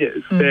prolific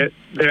breeders. They're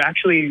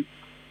actually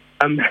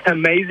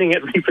amazing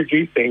at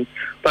reproducing,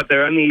 but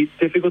their only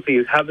difficulty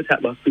is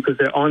habitat loss, because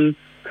they're on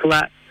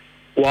flat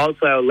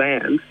wildflower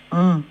land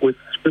with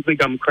scribbly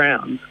gum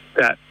crowns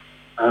that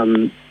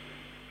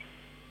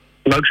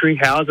luxury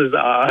houses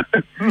are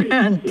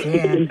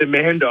in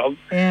demand of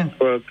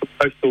for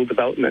coastal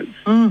development.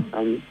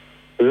 There's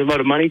a lot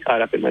of money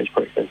tied up in those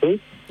processes.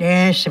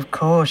 Yes, of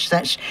course.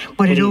 That's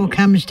what it all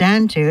comes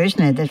down to,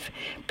 isn't it? That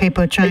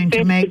people are trying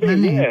to make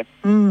money.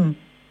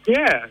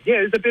 Yeah.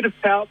 There's a bit of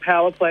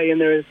power play in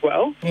there as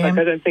well. I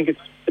don't think it's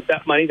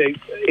that money.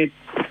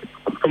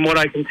 From what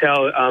I can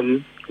tell,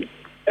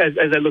 as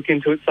I look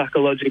into it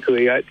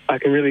psychologically, I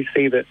can really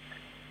see that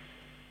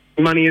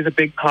money is a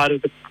big part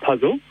of the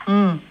puzzle.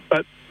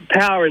 But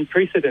power and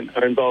precedent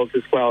are involved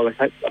as well.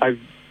 Like I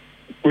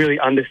really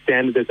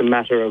understand it as a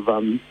matter of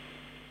I'm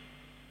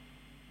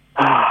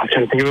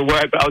trying to think of a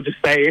word, but I'll just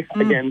say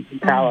again,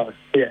 power.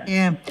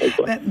 Yeah.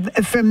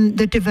 From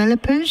the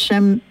developers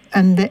and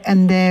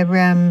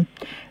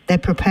their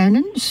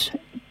proponents,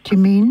 do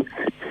you mean?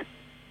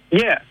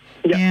 Yeah.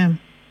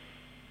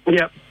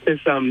 There's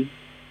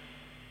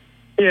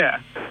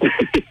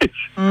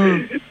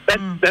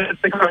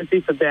That's the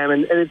currency for them,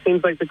 and it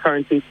seems like the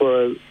currency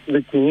for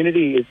the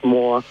community is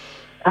more,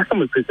 how can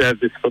we preserve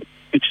this for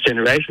future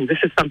generations? This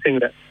is something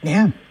that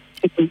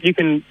you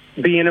can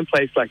be in a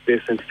place like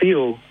this and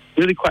feel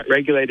really quite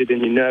regulated in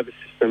your nervous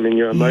system and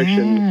your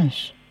emotions.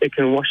 Yes. It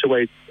can wash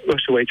away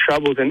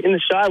troubles. And in the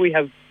Shire, we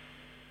have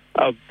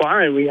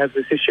Byron. We have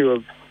this issue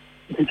of,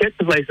 to get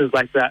to places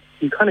like that,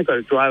 you kind of got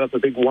to drive up a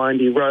big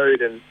windy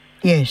road and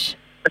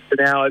spend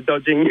an hour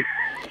dodging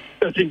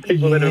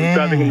people that are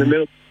driving in the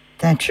middle.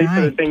 That's These right.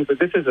 sort of things. But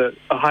this is a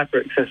hyper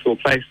accessible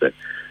place that,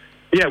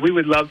 we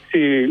would love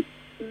to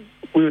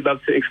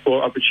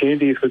explore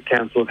opportunities with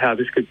council of how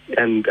this could,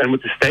 and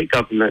with the state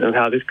government, of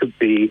how this could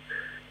be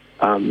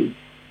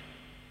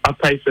a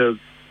place of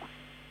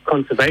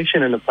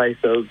conservation and a place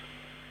of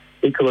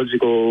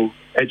ecological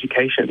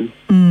education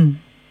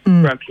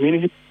for our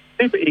community.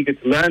 Super eager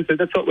to learn. So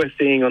that's what we're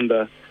seeing on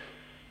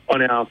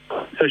our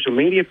social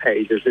media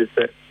pages, is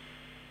that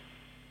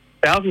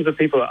thousands of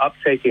people are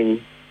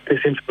uptaking this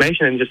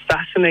information and just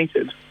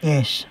fascinated.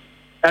 Yes.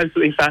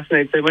 Absolutely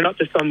fascinated. So we're not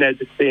just on there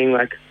just being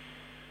like,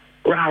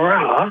 rah,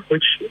 rah,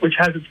 which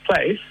has its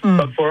place,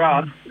 but for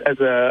us, as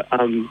a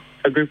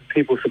group of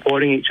people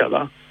supporting each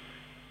other,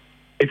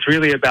 it's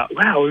really about,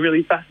 wow,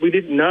 we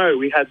didn't know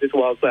we had this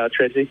wildflower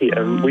treasure here.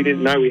 And we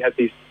didn't know we had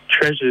these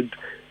treasured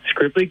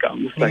scribbly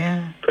gums.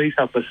 Please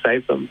help us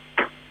save them.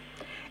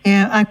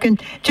 Yeah, I can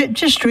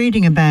just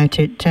reading about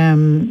it.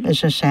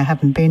 As I say, I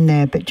haven't been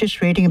there, but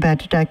just reading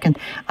about it,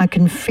 I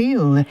can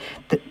feel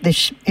that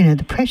this,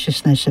 the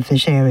preciousness of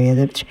this area.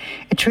 That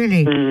it's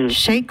really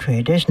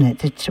sacred, isn't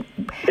it?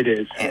 It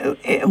is.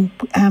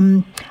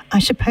 I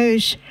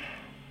suppose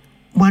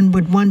one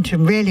would want to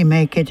really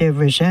make it a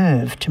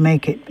reserve, to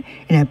make it,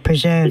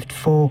 preserved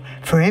for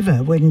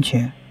forever, wouldn't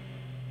you?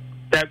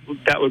 That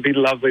would be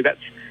lovely.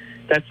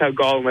 That's our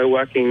goal, and we're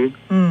working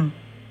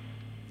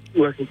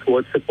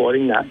towards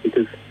supporting that,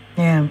 because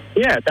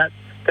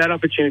that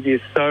opportunity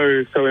is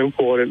so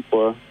important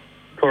for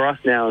us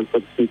now and for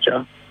the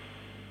future.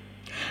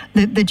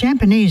 The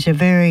Japanese are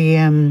very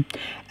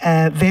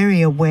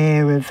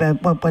aware of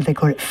what they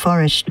call it,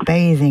 forest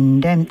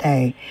bathing, don't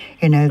they?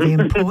 The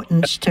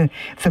importance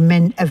for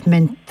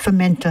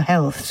mental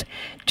health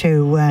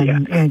to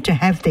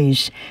have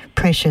these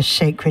precious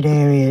sacred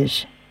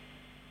areas.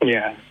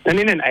 Yeah, and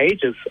in an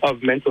age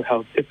of mental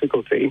health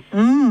difficulty,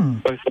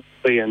 both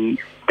locally and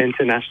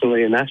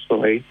internationally and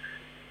nationally,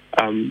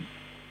 and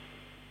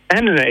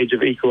in an age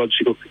of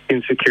ecological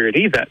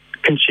insecurity that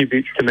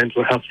contributes to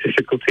mental health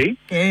difficulty,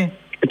 the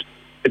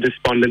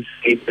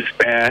despondency,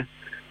 despair.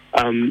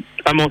 I'm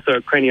also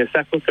a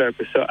craniosacral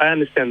therapist, so I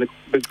understand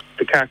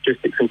the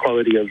characteristics and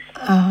quality of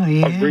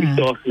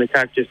resource and the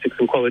characteristics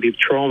and quality of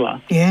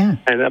trauma. Yeah,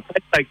 and a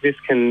place like this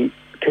can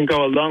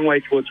go a long way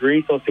towards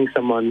resourcing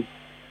someone.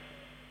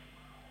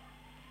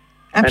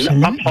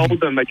 Absolutely. And uphold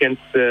them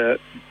against the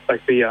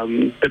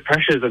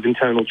pressures of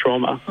internal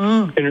trauma.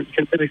 Can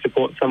really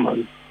support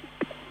someone.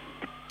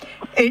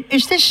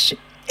 Is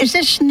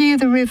this near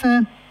the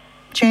river,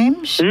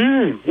 James?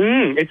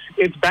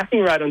 It's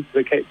backing right onto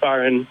the Cape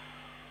Byron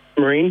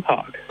Marine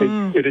Park.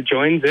 It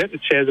adjoins it.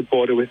 It shares a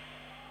border with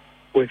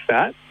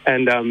that,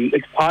 and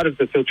it's part of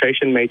the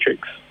filtration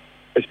matrix,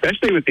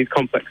 especially with these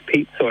complex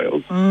peat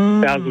soils.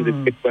 Thousands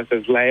of feet worth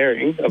of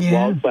layering of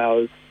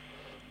wildflowers.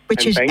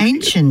 Which is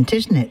ancient,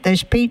 isn't it?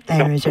 Those peat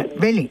layers are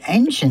really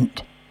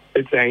ancient.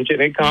 It's ancient.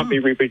 It can't be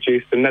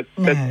reproduced, and that's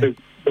the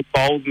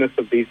boldness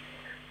of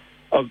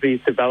these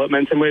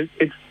developments. And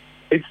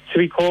it's to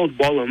be called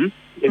Wallum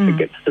if it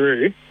gets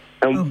through.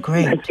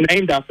 Great! It's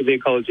named after the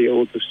ecology it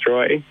will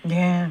destroy.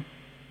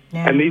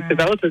 And these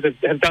developers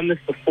have done this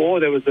before.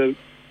 There's a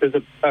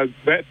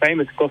very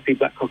famous glossy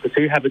black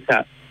cockatoo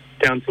habitat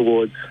down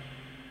towards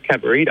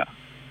Cabarita,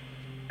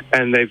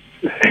 and they've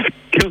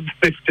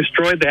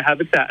destroyed their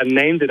habitat and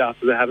named it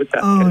after the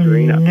habitat.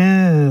 Cabarita.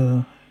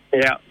 No!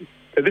 Yeah.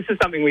 So this is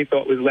something we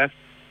thought was left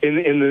in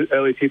the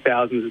early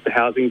 2000s as the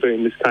housing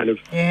boom, this kind of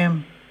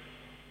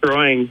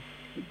destroying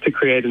to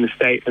create an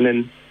estate and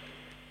then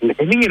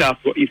naming it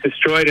after what you've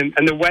destroyed.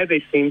 And the way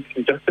they seem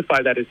to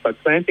justify that is by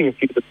planting a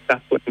few of the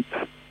saplings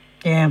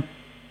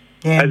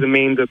as a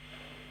means of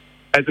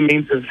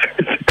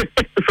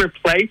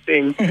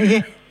replacing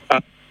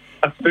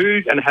a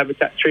food and a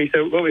habitat tree.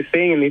 So what we're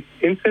seeing in these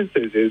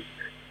instances is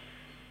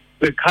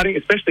they're cutting,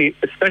 especially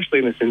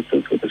in this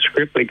instance with the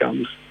scribbly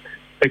gums,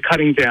 they're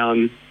cutting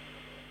down,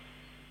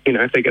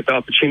 if they get the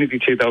opportunity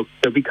to,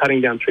 they'll be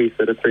cutting down trees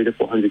that are 300 to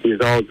 400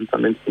 years old in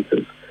some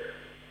instances.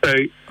 So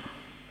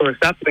for a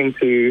sapling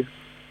to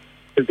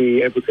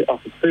be able to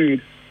offer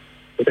food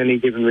with any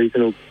given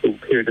reasonable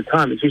period of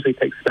time, it usually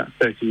takes about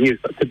 30 years.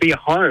 But to be a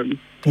home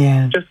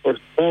Yeah. Just for a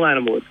small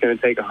animal, it's going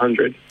to take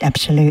 100.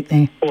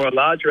 Absolutely. For a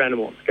larger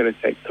animal, it's going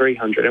to take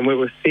 300. And we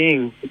were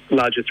seeing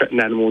larger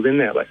threatened animals in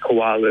there, like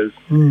koalas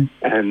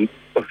and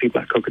fluffy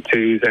black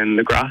cockatoos and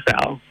the grass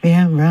owl.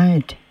 Yeah,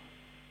 right.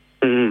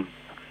 Mm.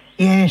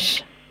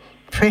 Yes.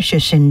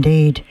 Precious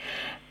indeed.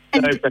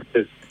 So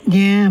precious.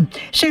 Yeah.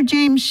 So,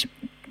 James,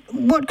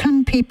 what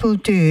can people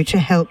do to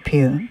help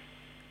you?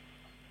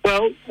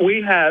 Well,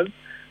 we have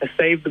a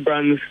Save the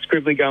Bruns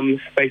Scribbly Gums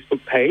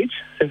Facebook page.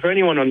 So for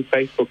anyone on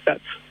Facebook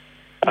that's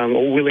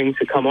or willing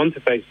to come onto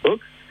Facebook,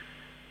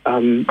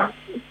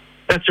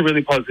 that's a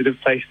really positive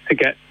place to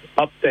get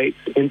updates,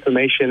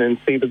 information, and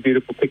see the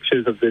beautiful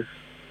pictures of this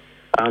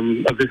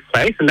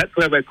place. And that's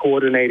where we're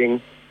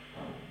coordinating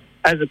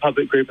as a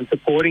public group and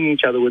supporting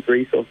each other with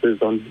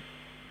resources on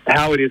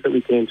how it is that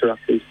we can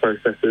interrupt these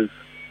processes.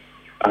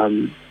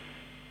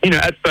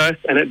 At first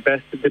and at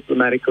best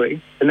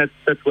diplomatically, and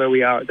that's where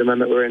we are at the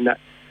moment. We're in that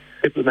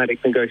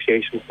diplomatic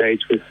negotiation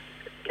stage with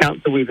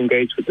council. We've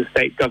engaged with the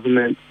state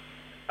government.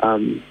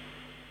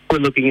 We're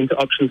looking into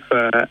options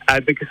for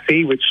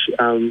advocacy, which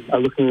are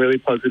looking really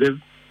positive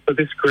for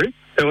this group.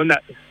 So in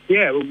that,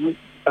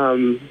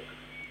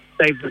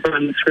 Save the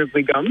Bruns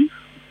Scribbly Gums,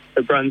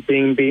 the Bruns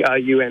being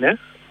BRUNS.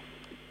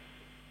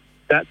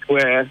 That's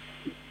where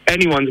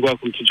anyone's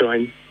welcome to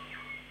join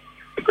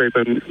the group,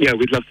 and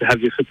we'd love to have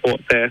your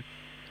support there.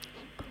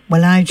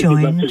 Well, I joined.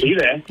 We'd love to be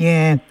there.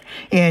 Yeah,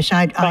 yes,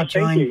 I Thank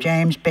joined, you.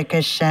 James,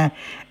 because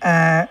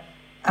I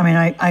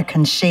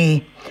can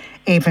see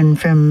even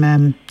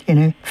from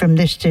from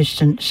this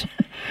distance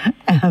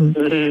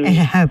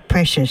how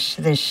precious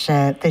this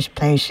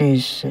place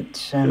is.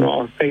 It's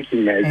thank you,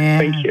 Meg. yeah,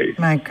 Thank you.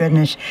 My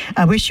goodness,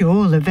 I wish you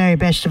all the very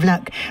best of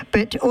luck.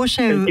 But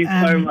also, Thank you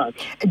so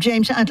much.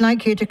 James, I'd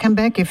like you to come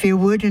back if you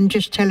would and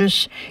just tell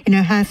us,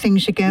 how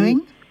things are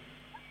going.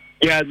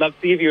 Yeah, I'd love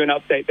to give you an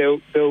update.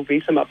 There'll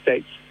be some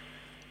updates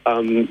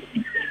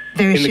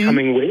Very in soon. the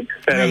coming weeks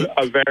that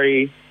are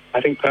very,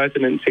 I think,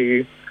 pertinent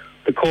to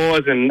the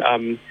cause. And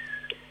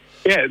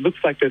it looks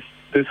like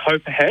there's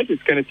hope ahead.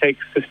 It's going to take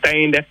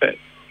sustained effort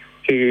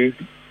to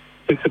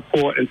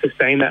support and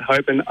sustain that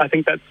hope. And I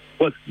think that's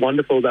what's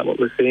wonderful about what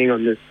we're seeing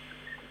on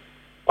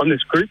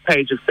this group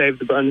page of Save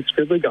the Bruns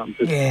Scribbly Gums.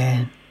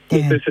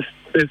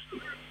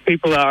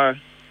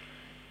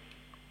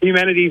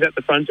 Humanity's at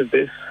the front of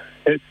this.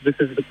 This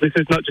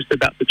is not just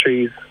about the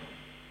trees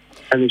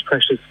and these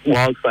precious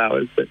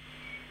wildflowers that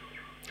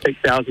take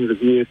thousands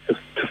of years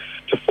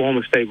to form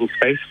a stable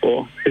space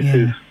for.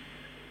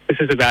 This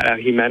is about our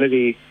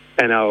humanity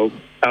and our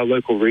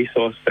local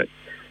resource that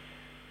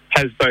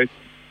has both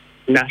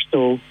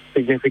national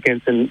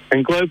significance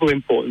and global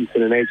importance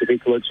in an age of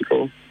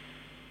ecological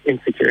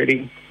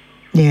insecurity.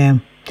 Yeah,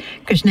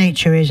 because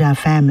nature is our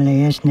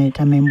family, isn't it?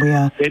 I mean, we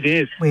are. It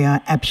is. We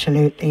are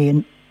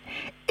absolutely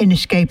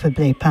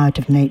inescapably part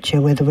of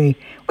nature, whether we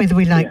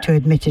like to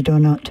admit it or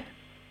not.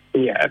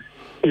 Yeah.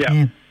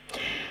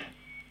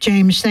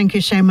 James, thank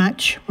you so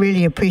much.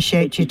 Really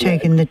appreciate you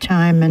taking the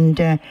time,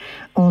 and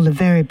all the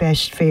very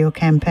best for your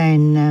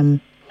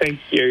campaign. Thank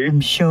you.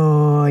 I'm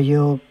sure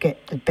you'll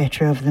get the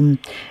better of them.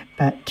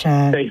 But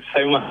thanks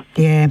so much.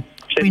 Yeah.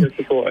 Share your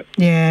support.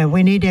 Yeah,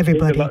 we need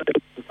everybody.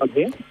 I'm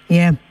here.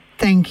 Yeah,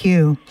 thank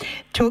you.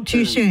 Talk to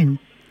you soon.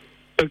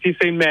 Talk to you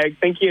soon, Meg.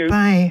 Thank you.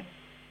 Bye.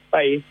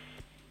 Bye.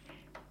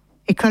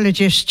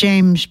 Ecologist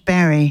James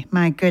Barry,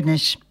 my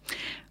goodness.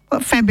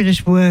 What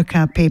fabulous work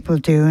our people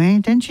do, eh?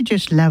 Don't you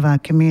just love our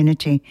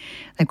community?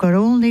 They've got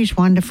all these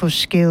wonderful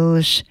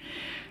skills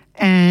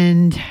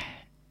and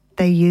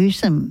they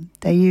use them.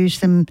 They use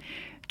them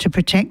to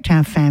protect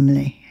our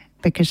family,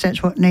 because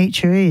that's what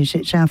nature is.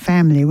 It's our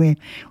family.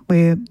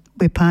 We're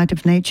part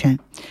of nature.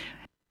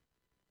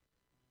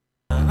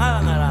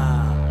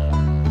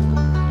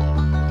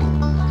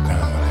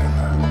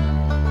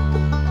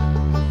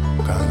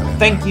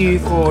 Thank you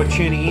for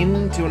tuning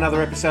in to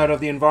another episode of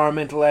the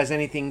Environmental As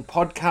Anything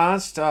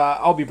podcast.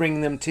 I'll be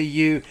bringing them to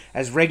you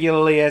as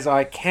regularly as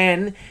I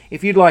can.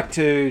 If you'd like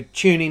to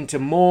tune into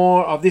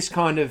more of this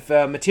kind of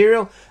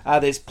material,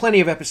 there's plenty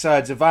of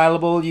episodes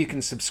available. You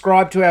can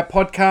subscribe to our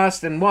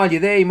podcast, and while you're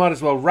there, you might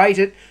as well rate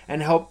it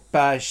and help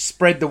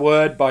spread the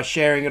word by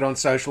sharing it on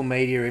social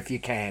media if you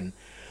can.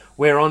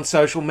 We're on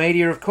social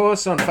media, of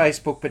course, on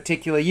Facebook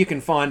particularly. You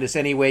can find us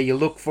anywhere you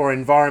look for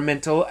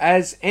Environmental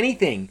As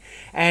Anything.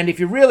 And if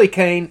you're really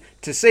keen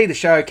to see the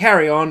show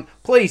carry on,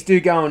 please do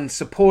go and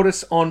support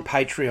us on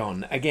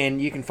Patreon. Again,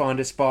 you can find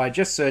us by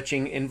just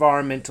searching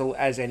Environmental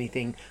As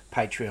Anything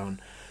Patreon.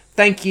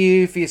 Thank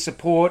you for your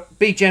support.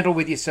 Be gentle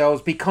with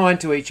yourselves, be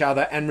kind to each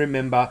other, and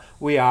remember,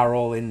 we are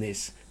all in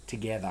this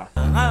together.